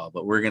talking about it a while,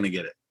 but we're going to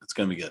get it. It's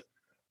going to be good.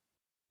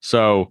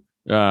 So,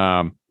 we're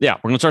going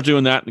to start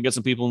doing that and get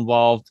some people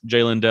involved.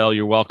 Jay Lindell,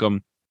 you're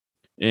welcome.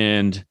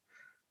 And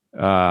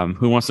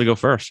who wants to go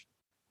first?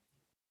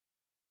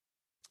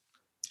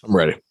 I'm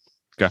ready.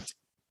 Okay.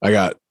 I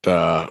got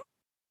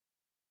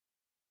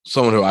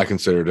someone who I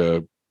consider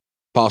to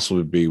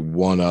possibly be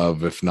one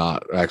of, if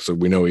not, actually,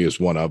 we know he is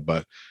one of,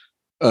 but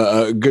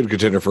a good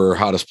contender for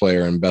hottest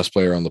player and best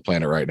player on the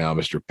planet right now,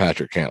 Mr.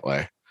 Patrick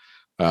Cantlay.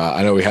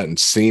 I know we hadn't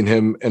seen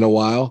him in a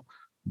while,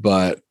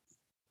 but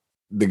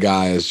the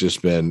guy has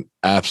just been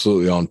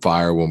absolutely on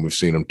fire when we've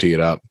seen him tee it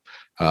up.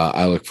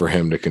 I look for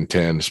him to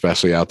contend,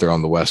 especially out there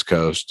on the West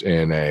Coast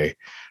in a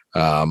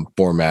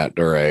format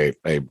or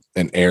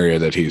an area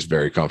that he's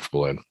very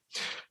comfortable in.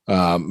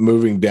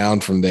 Moving down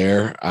from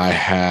there, I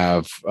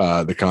have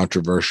the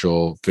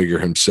controversial figure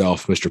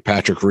himself, Mr.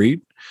 Patrick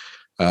Reed.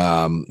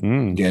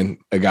 Again,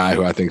 a guy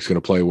who I think is going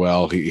to play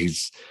well.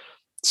 He's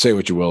say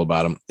what you will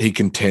about him. He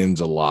contends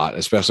a lot,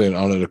 especially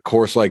on a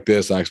course like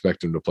this. I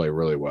expect him to play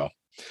really well.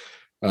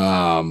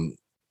 The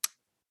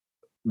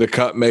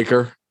cut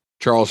maker,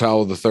 Charles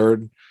Howell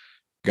III,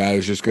 guy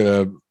who's just going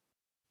to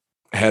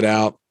head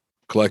out,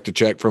 collect a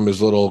check from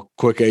his little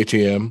quick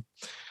ATM,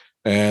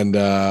 and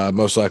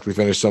most likely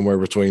finish somewhere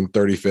between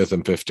 35th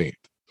and 15th.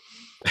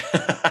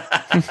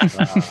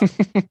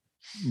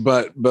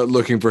 But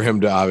looking for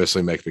him to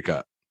obviously make the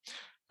cut.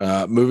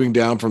 Moving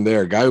down from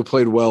there, a guy who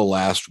played well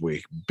last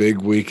week, big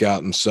week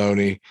out in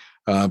Sony.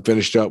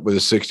 Finished up with a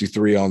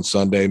 63 on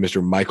Sunday.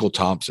 Mr. Michael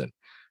Thompson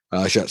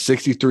shot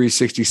 63,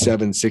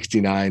 67,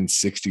 69,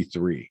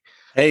 63.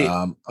 Hey,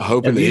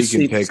 hoping that he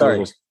can take a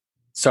little.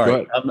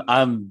 Sorry,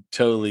 I'm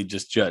totally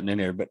just jutting in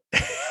here, but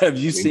have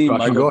you seen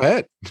Michael? Go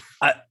ahead.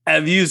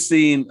 Have you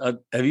seen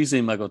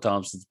Michael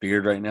Thompson's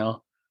beard right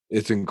now?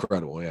 It's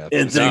incredible. Yeah,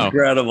 it's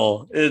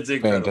incredible. It's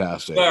incredible.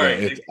 Fantastic. Sorry,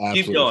 yeah, it's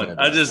keep going.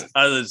 Fantastic.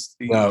 I just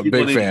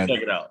big fan.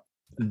 Check it out.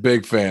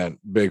 Big fan.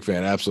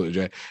 Absolutely,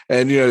 Jay.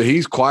 And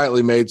he's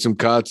quietly made some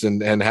cuts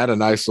and had a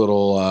nice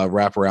little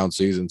wraparound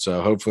season.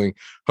 So hoping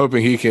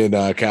he can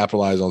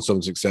capitalize on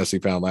some success he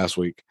found last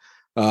week.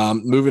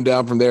 Moving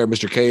down from there,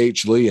 Mr.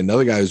 KH Lee,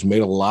 another guy who's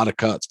made a lot of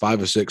cuts,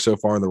 5 of 6 so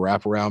far in the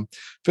wraparound.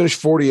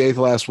 Finished 48th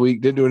last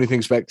week. Didn't do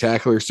anything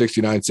spectacular,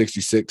 69,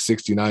 66,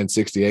 69,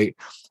 68.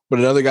 But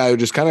another guy who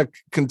just kind of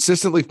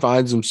consistently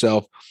finds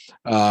himself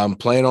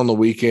playing on the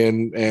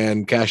weekend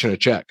and cashing a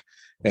check.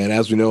 And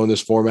as we know in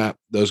this format,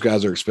 those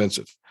guys are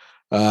expensive.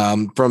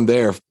 From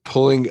there,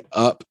 pulling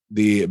up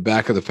the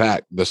back of the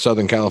pack, the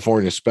Southern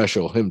California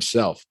special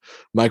himself,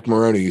 Mike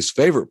Maroney's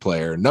favorite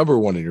player, number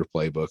 1 in your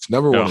playbooks,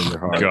 number 1 in your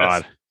heart.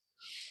 God.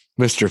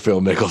 Mr.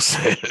 Phil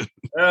Mickelson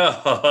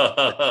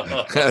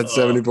at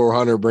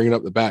 7,400, bringing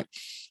up the back.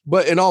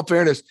 But in all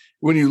fairness,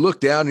 when you look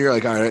down, you're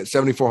like, all right,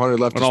 7,400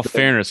 left. In all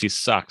fairness, he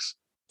sucks.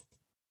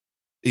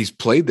 He's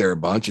played there a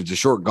bunch. It's a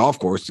short golf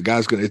course. The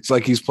guy's it's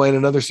like he's playing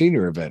another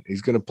senior event.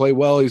 He's going to play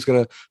well. He's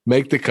going to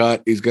make the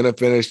cut. He's going to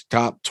finish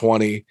top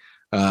 20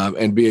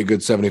 and be a good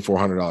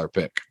 $7,400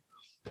 pick.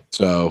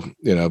 So,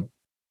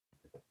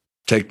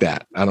 take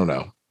that. I don't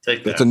know.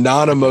 Take that. It's a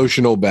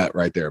non-emotional bet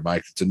right there,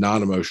 Mike. It's a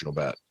non-emotional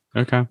bet.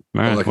 Okay. All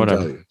right.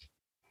 Whatever.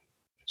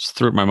 Just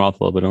threw it in my mouth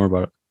a little bit. Don't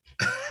worry about it.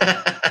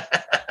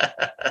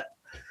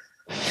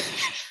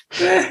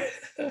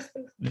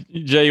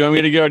 Jay, you want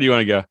me to go or do you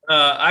want to go?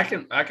 I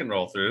can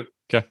roll through.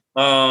 Okay.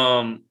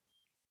 I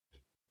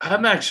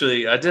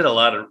did a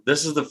lot of,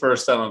 this is the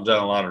first time I've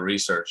done a lot of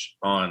research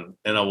in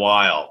a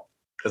while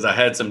because I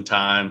had some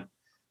time.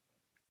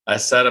 I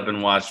sat up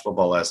and watched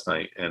football last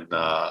night and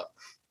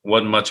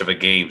wasn't much of a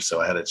game. So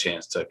I had a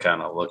chance to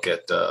kind of look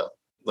at the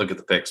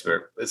picks.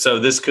 So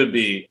this could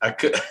be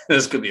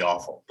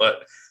awful,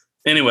 but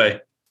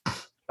anyway,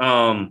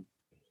 I'm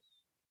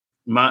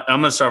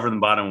going to start from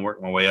the bottom and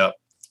work my way up.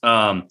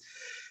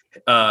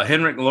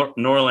 Henrik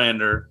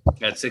Norlander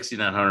at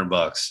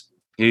 $6,900.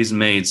 He's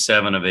made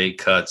 7 of 8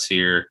 cuts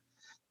here,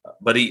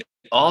 but he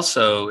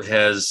also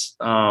has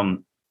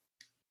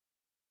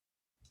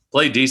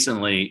played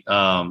decently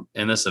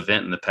in this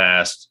event in the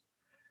past.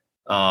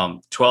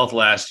 12th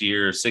last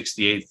year,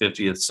 68th,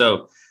 50th.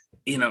 So,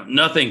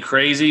 nothing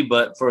crazy,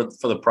 but for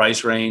the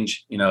price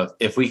range,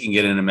 if we can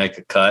get in and make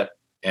a cut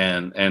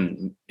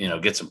and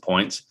get some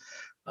points,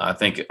 I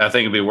think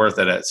it'd be worth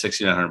it at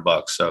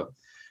 $6,900. So.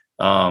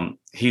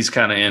 He's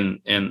kind of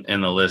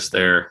in the list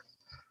there.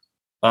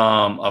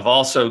 I've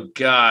also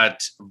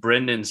got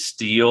Brendan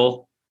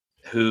Steele,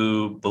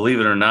 who, believe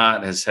it or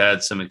not, has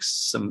had some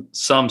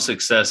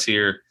success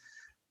here.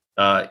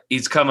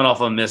 He's coming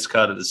off a missed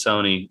cut at the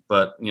Sony,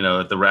 but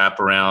at the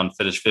wraparound,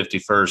 finished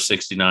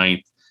 51st,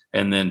 69th,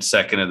 and then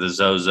second at the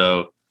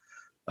Zozo.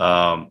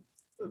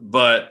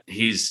 But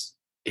he's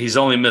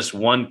only missed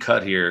 1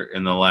 cut here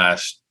in the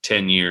last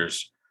 10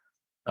 years.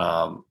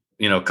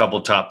 A couple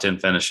top 10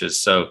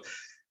 finishes. So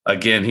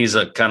again, he's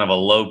a kind of a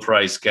low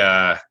price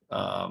guy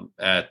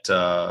at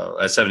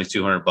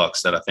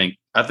 $7,200 that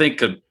I think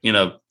could,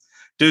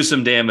 do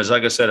some damage.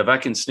 Like I said, if I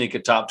can sneak a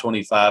top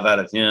 25 out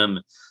of him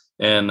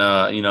and,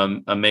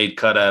 a made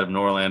cut out of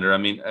Norlander, I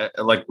mean,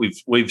 like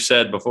we've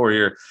said before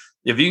here,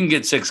 if you can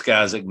get 6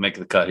 guys that can make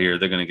the cut here,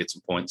 they're going to get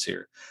some points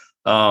here.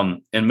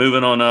 And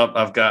moving on up,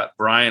 I've got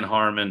Brian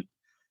Harman,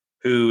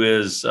 who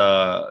is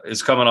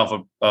coming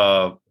off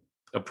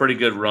a pretty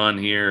good run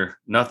here.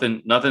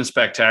 Nothing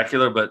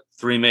spectacular, but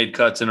 3 made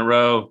cuts in a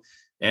row.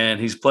 And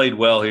he's played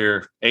well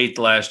here. 8th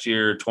last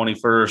year,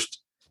 21st.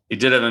 He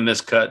did have a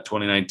missed cut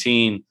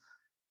 2019,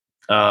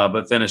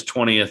 but finished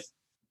 20th,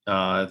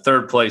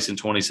 3rd place in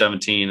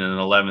 2017 and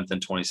 11th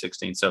in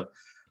 2016. So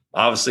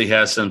obviously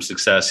has some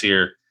success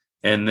here.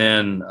 And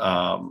then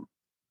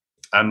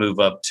I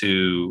move up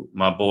to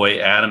my boy,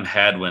 Adam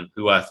Hadwin,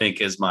 who I think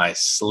is my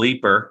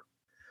sleeper.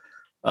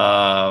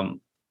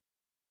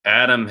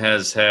 Adam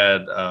has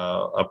had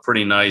a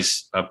pretty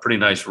nice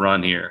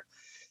run here.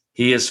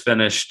 He has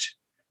finished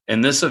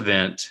in this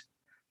event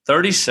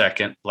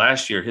 32nd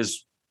last year.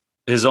 His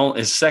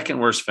second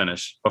worst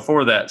finish.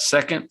 Before that,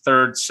 2nd,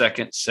 3rd,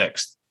 2nd,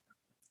 6th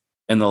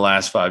in the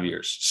last 5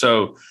 years.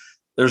 So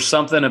there's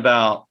something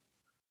about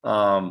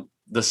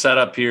the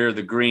setup here,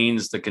 the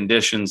greens, the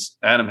conditions.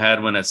 Adam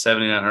Hadwin at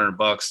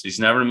 $7,900. He's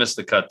never missed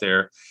the cut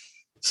there.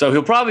 So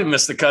he'll probably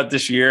miss the cut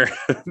this year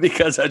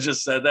because I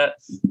just said that.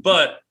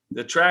 But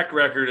the track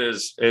record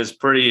is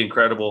pretty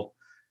incredible.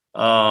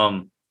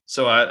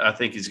 So I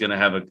think he's going to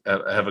have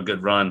a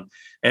good run.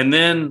 And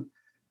then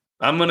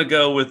I'm going to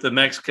go with the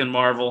Mexican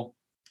Marvel,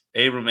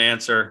 Abram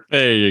Ancer.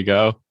 There you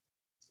go.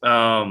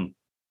 I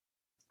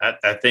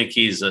think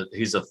he's a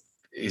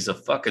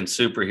fucking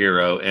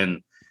superhero.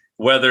 And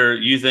whether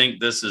you think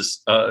this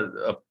is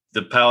the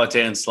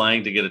Powhatan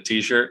slang to get a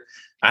T-shirt,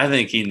 I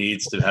think he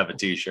needs to have a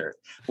T-shirt.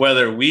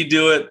 Whether we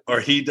do it or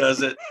he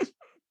does it,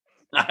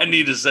 I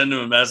need to send him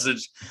a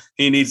message.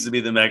 He needs to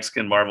be the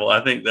Mexican Marvel.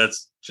 I think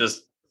that's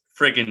just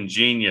freaking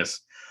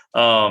genius.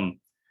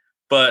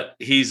 But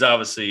he's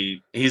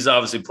obviously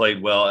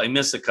played well. He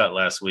missed a cut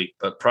last week,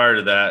 but prior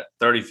to that,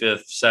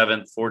 35th,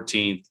 7th,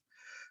 14th,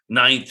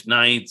 9th,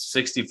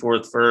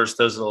 64th, 1st.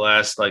 Those are the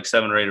last like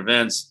 7 or 8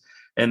 events.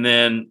 And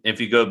then if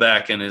you go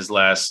back in his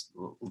last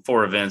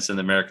 4 events in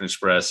the American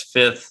Express,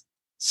 5th,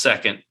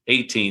 2nd,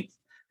 18th,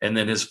 and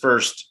then his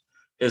first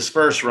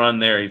run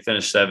there, he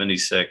finished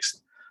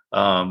 76th.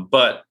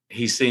 But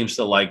he seems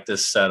to like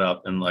this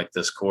setup and like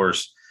this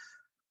course.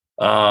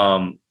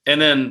 And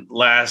then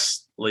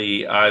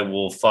lastly, I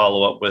will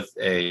follow up with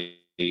a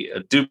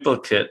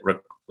duplicate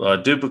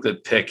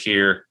pick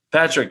here.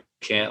 Patrick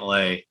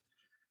Cantlay.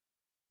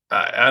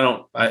 I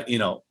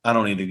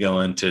don't need to go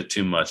into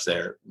too much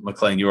there.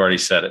 McLean, you already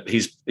said it.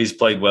 He's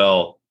played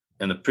well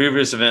in the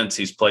previous events.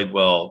 He's played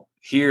well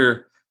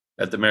here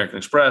at the American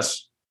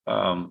Express,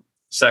 2nd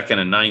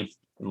and 9th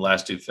in the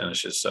last 2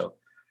 finishes. So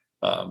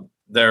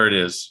there it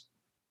is.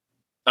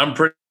 I'm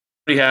pretty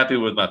happy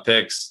with my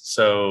picks.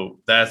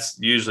 So that's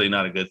usually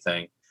not a good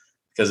thing,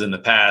 because in the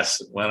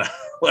past, when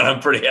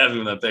I'm pretty happy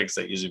with my picks,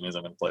 that usually means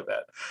I'm going to play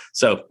bad.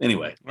 So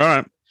anyway. All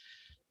right.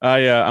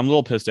 I'm a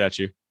little pissed at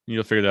you.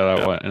 You'll figure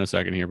that out in a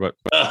second here, but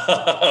we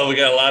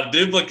got a lot of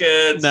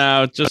duplicates.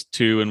 No, just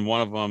 2, and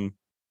one of them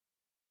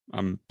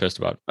I'm pissed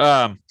about.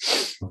 I'm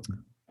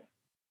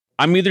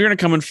either going to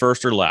come in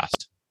first or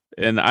last,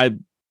 and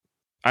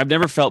I've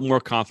never felt more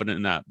confident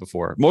in that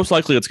before. Most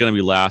likely, it's going to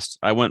be last.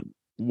 I went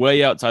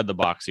way outside the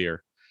box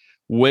here,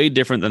 way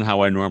different than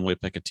how I normally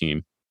pick a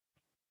team,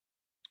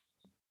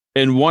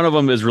 and one of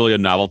them is really a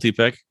novelty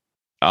pick.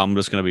 I'm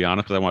just going to be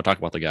honest, because I want to talk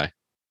about the guy,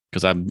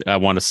 because I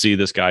want to see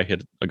this guy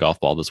hit a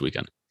golf ball this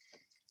weekend.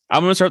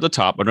 I'm going to start at the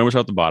top, but I'm going to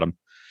start at the bottom.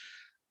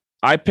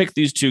 I picked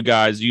these 2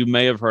 guys. You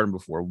may have heard them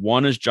before.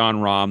 One is John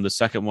Rahm. The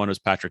second one is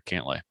Patrick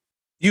Cantlay.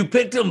 You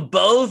picked them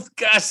both?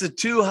 Gosh, the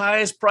 2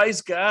 highest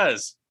priced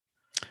guys.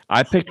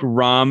 I picked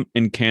Rahm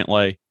and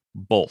Cantlay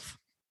both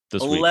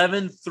this week.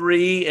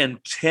 11-3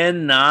 and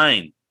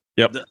 10-9.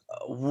 Yep.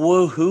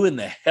 Who in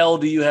the hell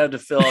do you have to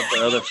fill up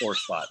the other 4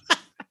 spots?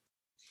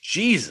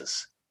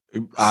 Jesus.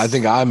 I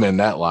think I'm in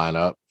that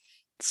lineup.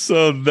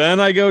 So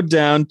then I go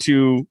down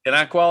to... Can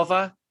I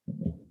qualify?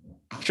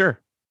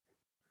 Sure.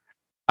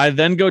 I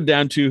then go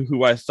down to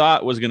who I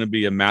thought was going to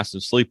be a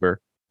massive sleeper,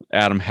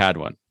 Adam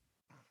Hadwin.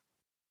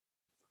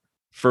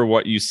 For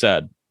what you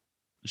said.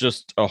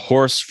 Just a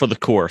horse for the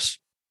course.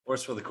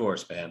 Horse for the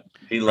course, man.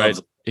 He loves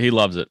it. He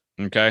loves it.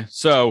 Okay.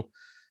 So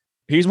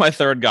he's my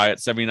third guy at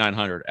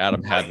 7,900,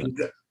 Adam Hadwin.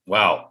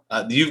 Wow.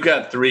 You've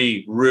got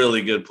 3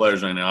 really good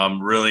players right now.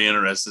 I'm really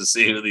interested to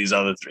see who these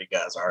other 3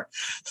 guys are.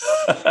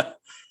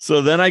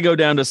 So then I go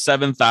down to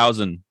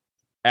 7,000.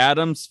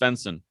 Adam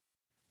Svensson,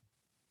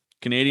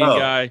 Canadian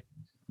guy,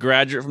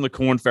 graduate from the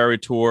Corn Ferry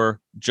Tour,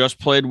 just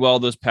played well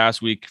this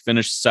past week,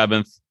 finished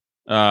 7th.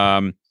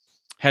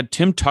 Had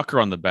Tim Tucker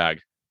on the bag,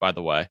 by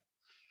the way.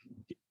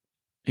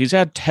 He's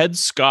had Ted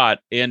Scott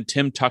and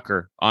Tim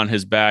Tucker on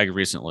his bag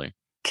recently.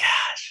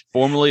 Gosh.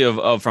 Formerly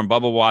of from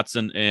Bubba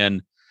Watson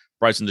and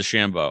Bryson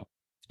DeChambeau.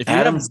 If you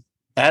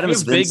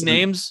have big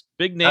names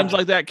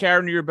like that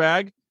carrying your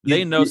bag,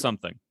 they know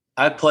something.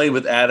 I played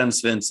with Adam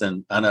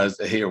Svensson. I know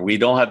here we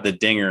don't have the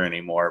dinger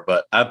anymore,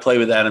 but I played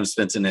with Adam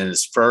Svensson in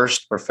his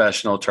first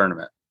professional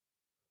tournament,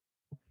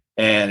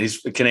 and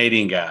he's a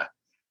Canadian guy.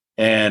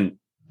 And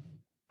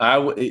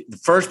the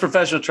first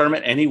professional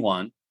tournament, and he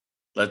won.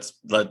 I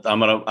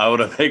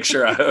want to make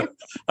sure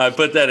I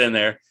put that in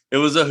there. It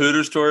was a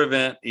Hooters Tour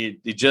event. He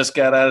just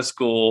got out of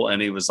school,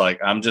 and he was like,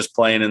 "I'm just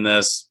playing in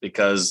this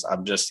because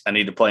I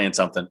need to play in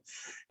something."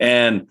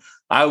 And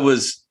I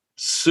was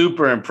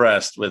super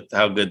impressed with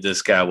how good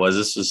this guy was.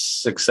 This was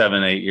 6,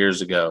 7, 8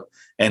 years ago.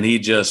 And he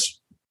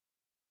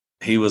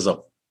was a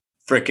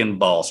freaking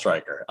ball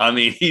striker. I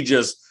mean, he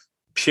just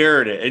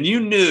pured it. And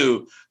you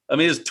knew,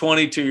 he's a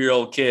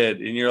 22-year-old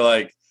kid, and you're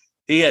like,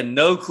 he had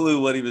no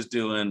clue what he was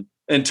doing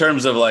in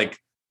terms of like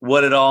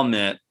what it all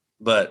meant,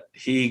 but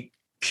he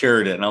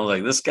pured it. And I was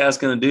like, this guy's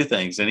going to do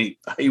things. And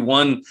he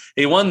won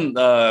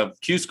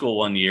Q School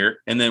one year,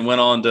 and then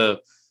went on to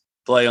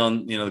play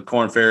on, the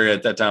Corn Ferry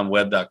at that time,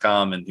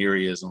 web.com. And here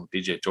he is on the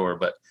PGA Tour.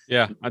 But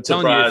yeah, I'm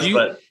telling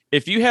you,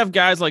 if you have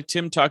guys like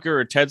Tim Tucker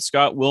or Ted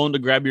Scott willing to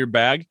grab your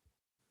bag,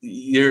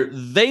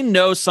 they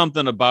know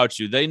something about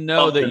you. They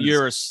know that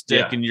you're a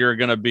stick and you're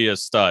going to be a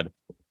stud.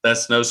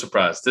 That's no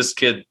surprise. This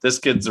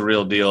kid's a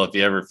real deal if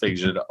you ever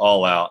figure it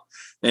all out.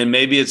 And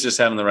maybe it's just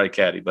having the right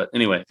caddy. But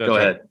anyway, go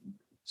ahead.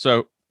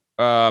 So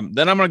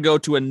then I'm going to go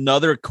to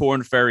another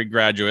Corn Ferry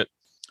graduate,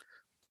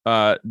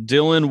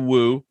 Dylan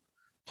Wu.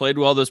 Played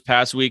well this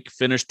past week,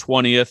 finished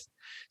 20th.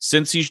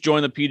 Since he's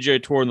joined the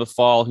PGA Tour in the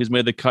fall, he's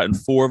made the cut in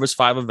 4 of his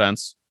 5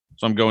 events.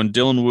 So I'm going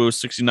Dylan Wu,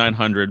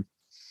 6,900.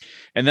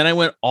 And then I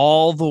went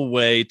all the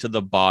way to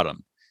the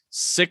bottom,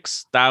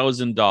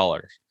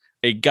 $6,000.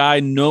 A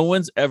guy no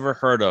one's ever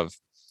heard of.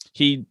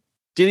 He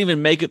Didn't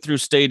even make it through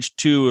stage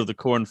 2 of the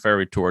Corn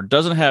Ferry Tour.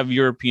 Doesn't have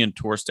European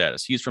Tour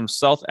status. He's from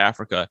South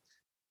Africa.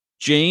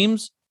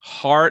 James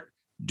Hart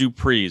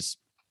Dupreez.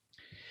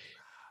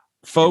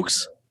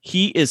 Folks,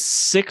 he is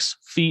 6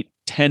 feet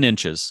 10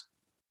 inches.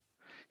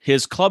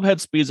 His club head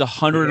speed is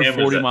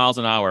 140 miles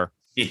an hour.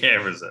 He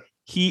hammers it.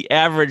 He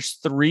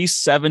averaged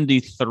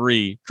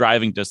 373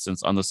 driving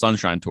distance on the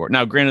Sunshine Tour.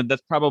 Now, granted,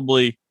 that's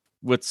probably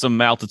with some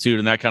altitude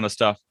and that kind of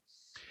stuff.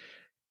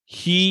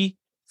 He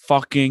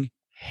fucking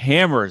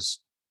hammers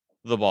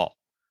the ball.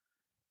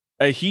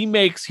 He's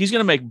going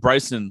to make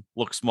Bryson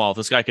look small if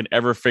this guy can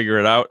ever figure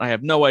it out. I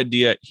have no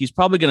idea. He's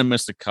probably going to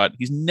miss the cut.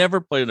 He's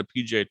never played in a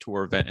PGA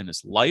Tour event in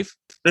his life.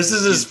 This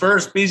is his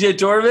first PGA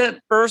Tour event?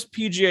 First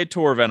PGA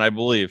Tour event, I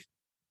believe.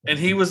 And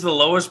he was the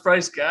lowest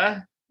priced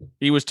guy?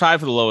 He was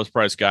tied for the lowest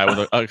price guy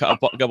with a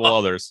couple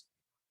others.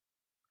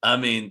 I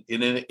mean,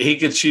 he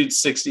could shoot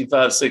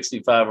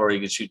 65-65 or he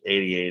could shoot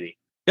 80-80.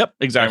 Yep,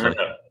 exactly.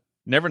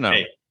 Never know.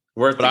 Hey,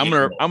 but I'm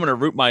gonna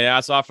root my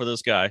ass off for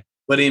this guy.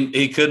 But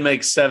he could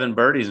make 7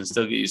 birdies and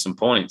still get you some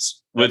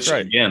points, which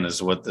again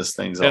is what this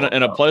thing's all about.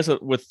 In a place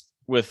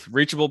with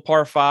reachable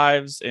par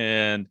 5s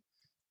and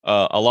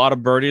a lot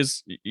of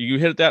birdies, you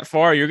hit it that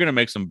far, you're gonna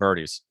make some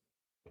birdies.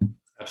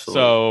 Absolutely.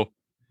 So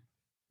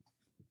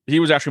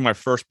he was actually my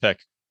first pick.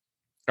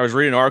 I was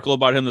reading an article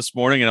about him this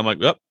morning, and I'm like,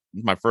 "Yep,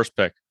 my first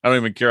pick." I don't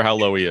even care how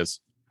low he is.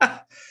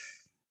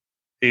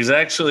 He's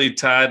actually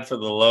tied for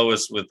the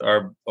lowest with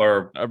our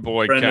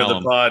boy friend Callum.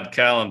 of the pod,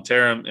 Callum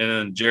Taram, and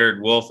then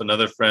Jared Wolf,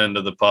 another friend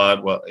of the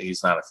pod. Well,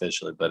 he's not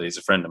officially, but he's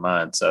a friend of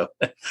mine, so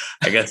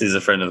I guess he's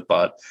a friend of the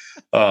pod.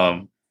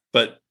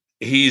 But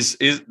he's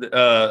a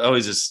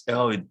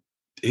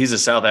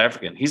South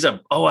African.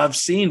 I've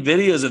seen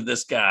videos of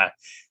this guy.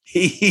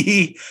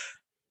 He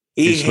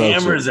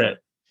hammers it.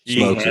 He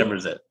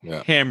hammers it.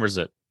 Yeah. Hammers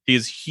it.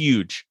 He's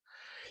huge.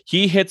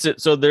 He hits it.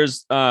 So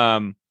there's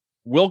Wilco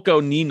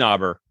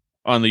Nienaber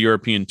on the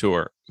European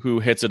Tour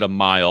who hits it a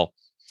mile.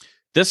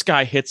 This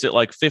guy hits it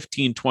like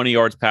 15, 20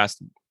 yards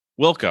past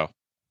Wilco.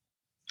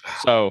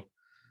 So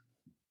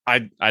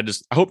I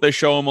hope they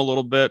show him a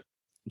little bit.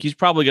 He's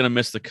probably going to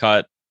miss the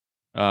cut.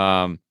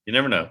 You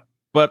never know.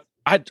 But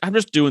I'm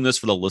just doing this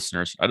for the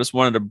listeners. I just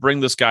wanted to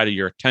bring this guy to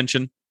your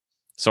attention.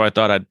 So I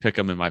thought I'd pick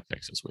him in my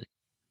picks this week.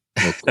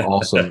 That's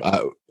awesome.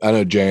 I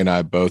know Jay and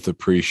I both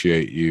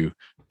appreciate you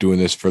doing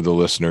this for the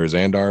listeners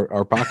and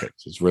our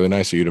pockets. It's really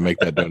nice of you to make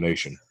that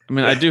donation. I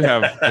mean, I do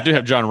have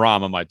John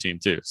Rahm on my team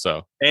too.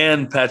 So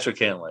and Patrick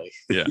Cantlay.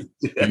 Yeah.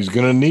 He's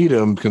gonna need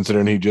him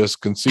considering he just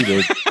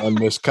conceded a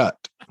missed cut.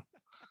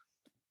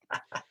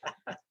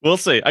 We'll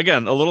see.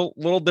 Again, a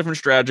little different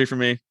strategy for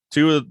me.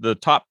 2 of the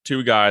top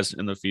 2 guys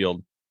in the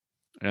field,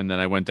 and then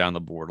I went down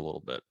the board a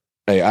little bit.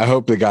 Hey, I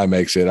hope the guy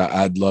makes it.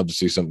 I'd love to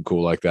see something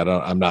cool like that.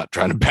 I'm not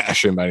trying to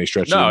bash him by any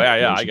stretch. No,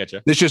 yeah, I get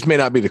you. This just may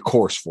not be the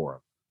course for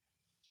him.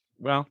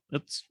 Well,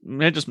 it's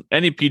just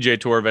any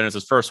PGA Tour event. It's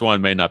his first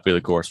one, may not be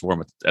the course for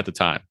him at the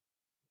time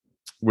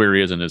where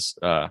he is in his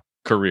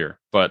career.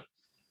 But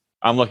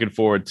I'm looking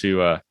forward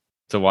to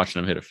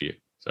watching him hit a few.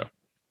 So,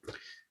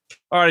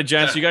 all right,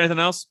 gents, you got anything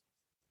else?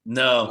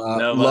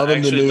 No.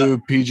 Loving the new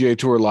PGA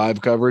Tour live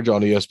coverage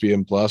on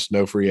ESPN Plus.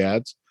 No free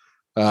ads.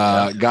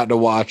 Got to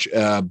watch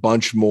a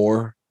bunch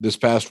more this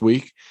past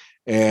week,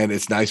 and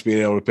it's nice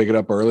being able to pick it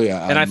up early.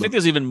 I think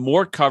there's even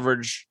more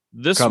coverage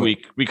this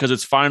week because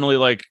it's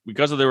finally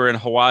because they were in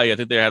Hawaii. I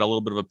think they had a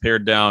little bit of a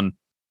pared down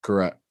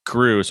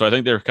crew, so I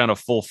think they're kind of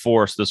full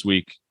force this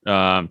week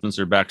since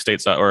they're back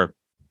stateside or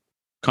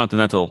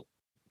continental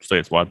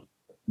stateside.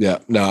 Yeah,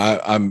 no,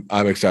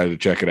 I'm excited to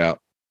check it out.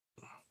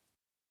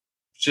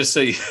 Just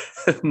so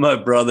my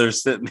brother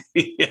sent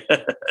me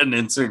an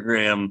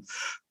Instagram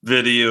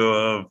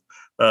video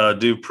of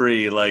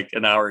Dupree like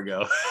an hour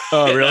ago.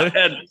 Oh, really?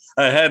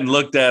 I hadn't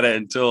looked at it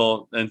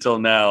until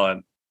now,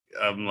 and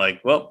I'm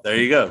like, well, there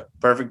you go,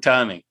 perfect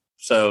timing.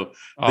 So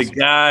awesome. The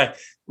guy,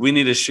 we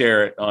need to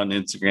share it on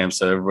Instagram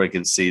so everybody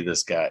can see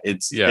this guy.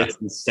 It's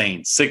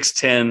insane.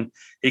 6'10".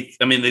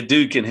 The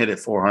dude can hit it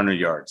 400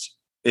 yards.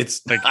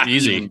 It's like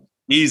easy.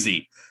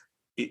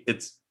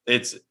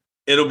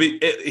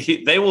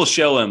 They will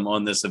show him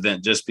on this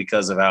event just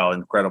because of how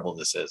incredible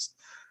this is.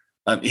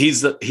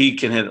 He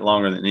can hit it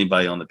longer than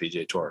anybody on the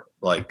PGA Tour.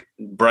 Like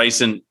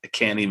Bryson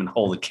can't even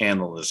hold a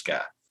candle to this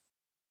guy.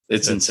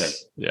 It's insane.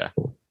 Yeah.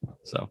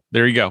 So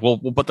there you go.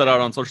 We'll put that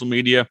out on social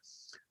media.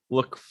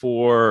 Look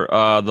for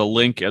the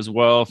link as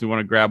well if you want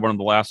to grab one of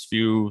the last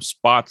few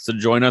spots to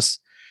join us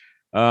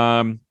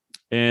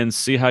and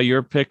see how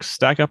your picks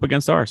stack up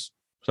against ours.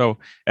 So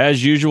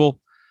as usual,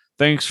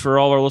 thanks for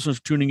all our listeners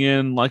for tuning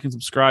in, liking,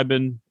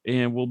 subscribing,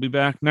 and we'll be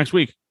back next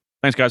week.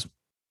 Thanks, guys.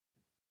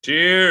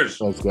 Cheers.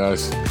 Thanks,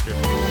 guys. Cheers.